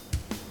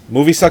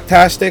 Movie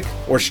Sucktastic,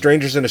 or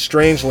Strangers in a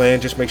Strange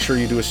Land. Just make sure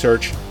you do a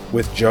search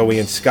with Joey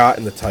and Scott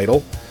in the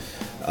title.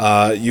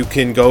 You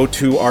can go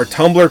to our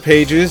Tumblr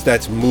pages,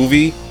 that's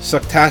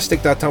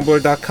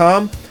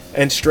MovieSucktastic.tumblr.com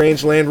and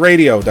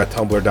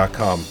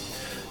strangelandradio.tumblr.com.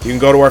 You can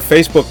go to our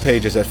Facebook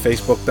pages at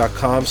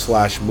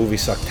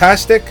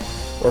facebook.com/MovieSucktastic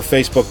or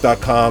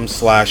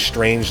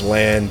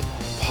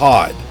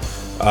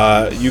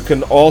facebook.com/strangelandpod. You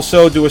can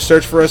also do a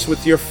search for us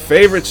with your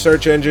favorite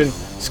search engine.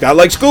 Scott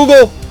likes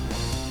Google,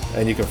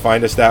 and you can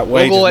find us that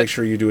way. Just make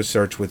sure you do a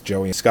search with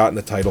Joey and Scott in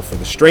the title for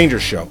The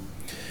Stranger Show.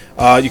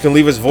 You can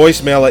leave us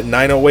voicemail at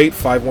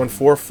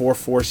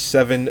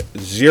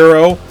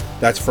 908-514-4470.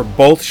 That's for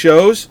both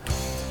shows.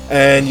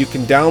 And you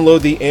can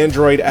download the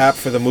Android app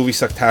for the Movie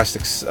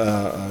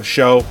Sucktastic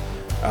show.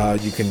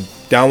 You can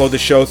download the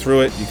show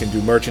through it. You can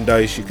do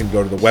merchandise. You can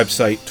go to the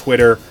website,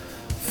 Twitter,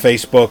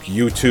 Facebook,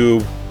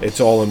 YouTube. It's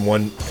all in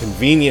one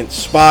convenient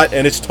spot,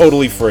 and it's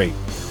totally free.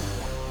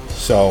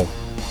 So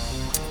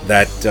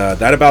that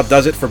about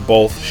does it for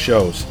both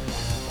shows.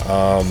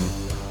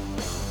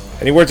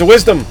 Any words of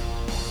wisdom?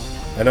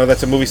 I know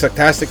that's a Movie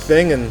Sucktastic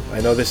thing, and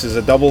I know this is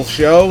a double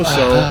show,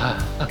 so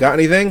got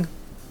anything?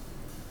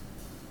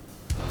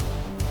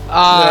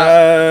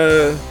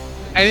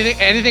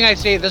 Anything I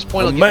say at this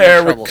point will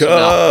America, get me in trouble,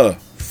 so no.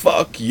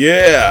 Fuck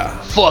yeah.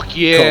 Fuck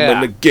yeah.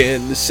 Coming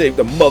again to save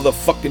the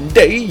motherfucking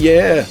day,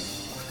 yeah.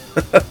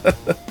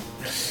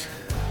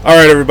 All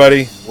right,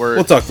 everybody. Word.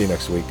 We'll talk to you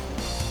next week.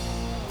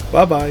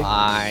 Bye-bye.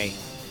 Bye.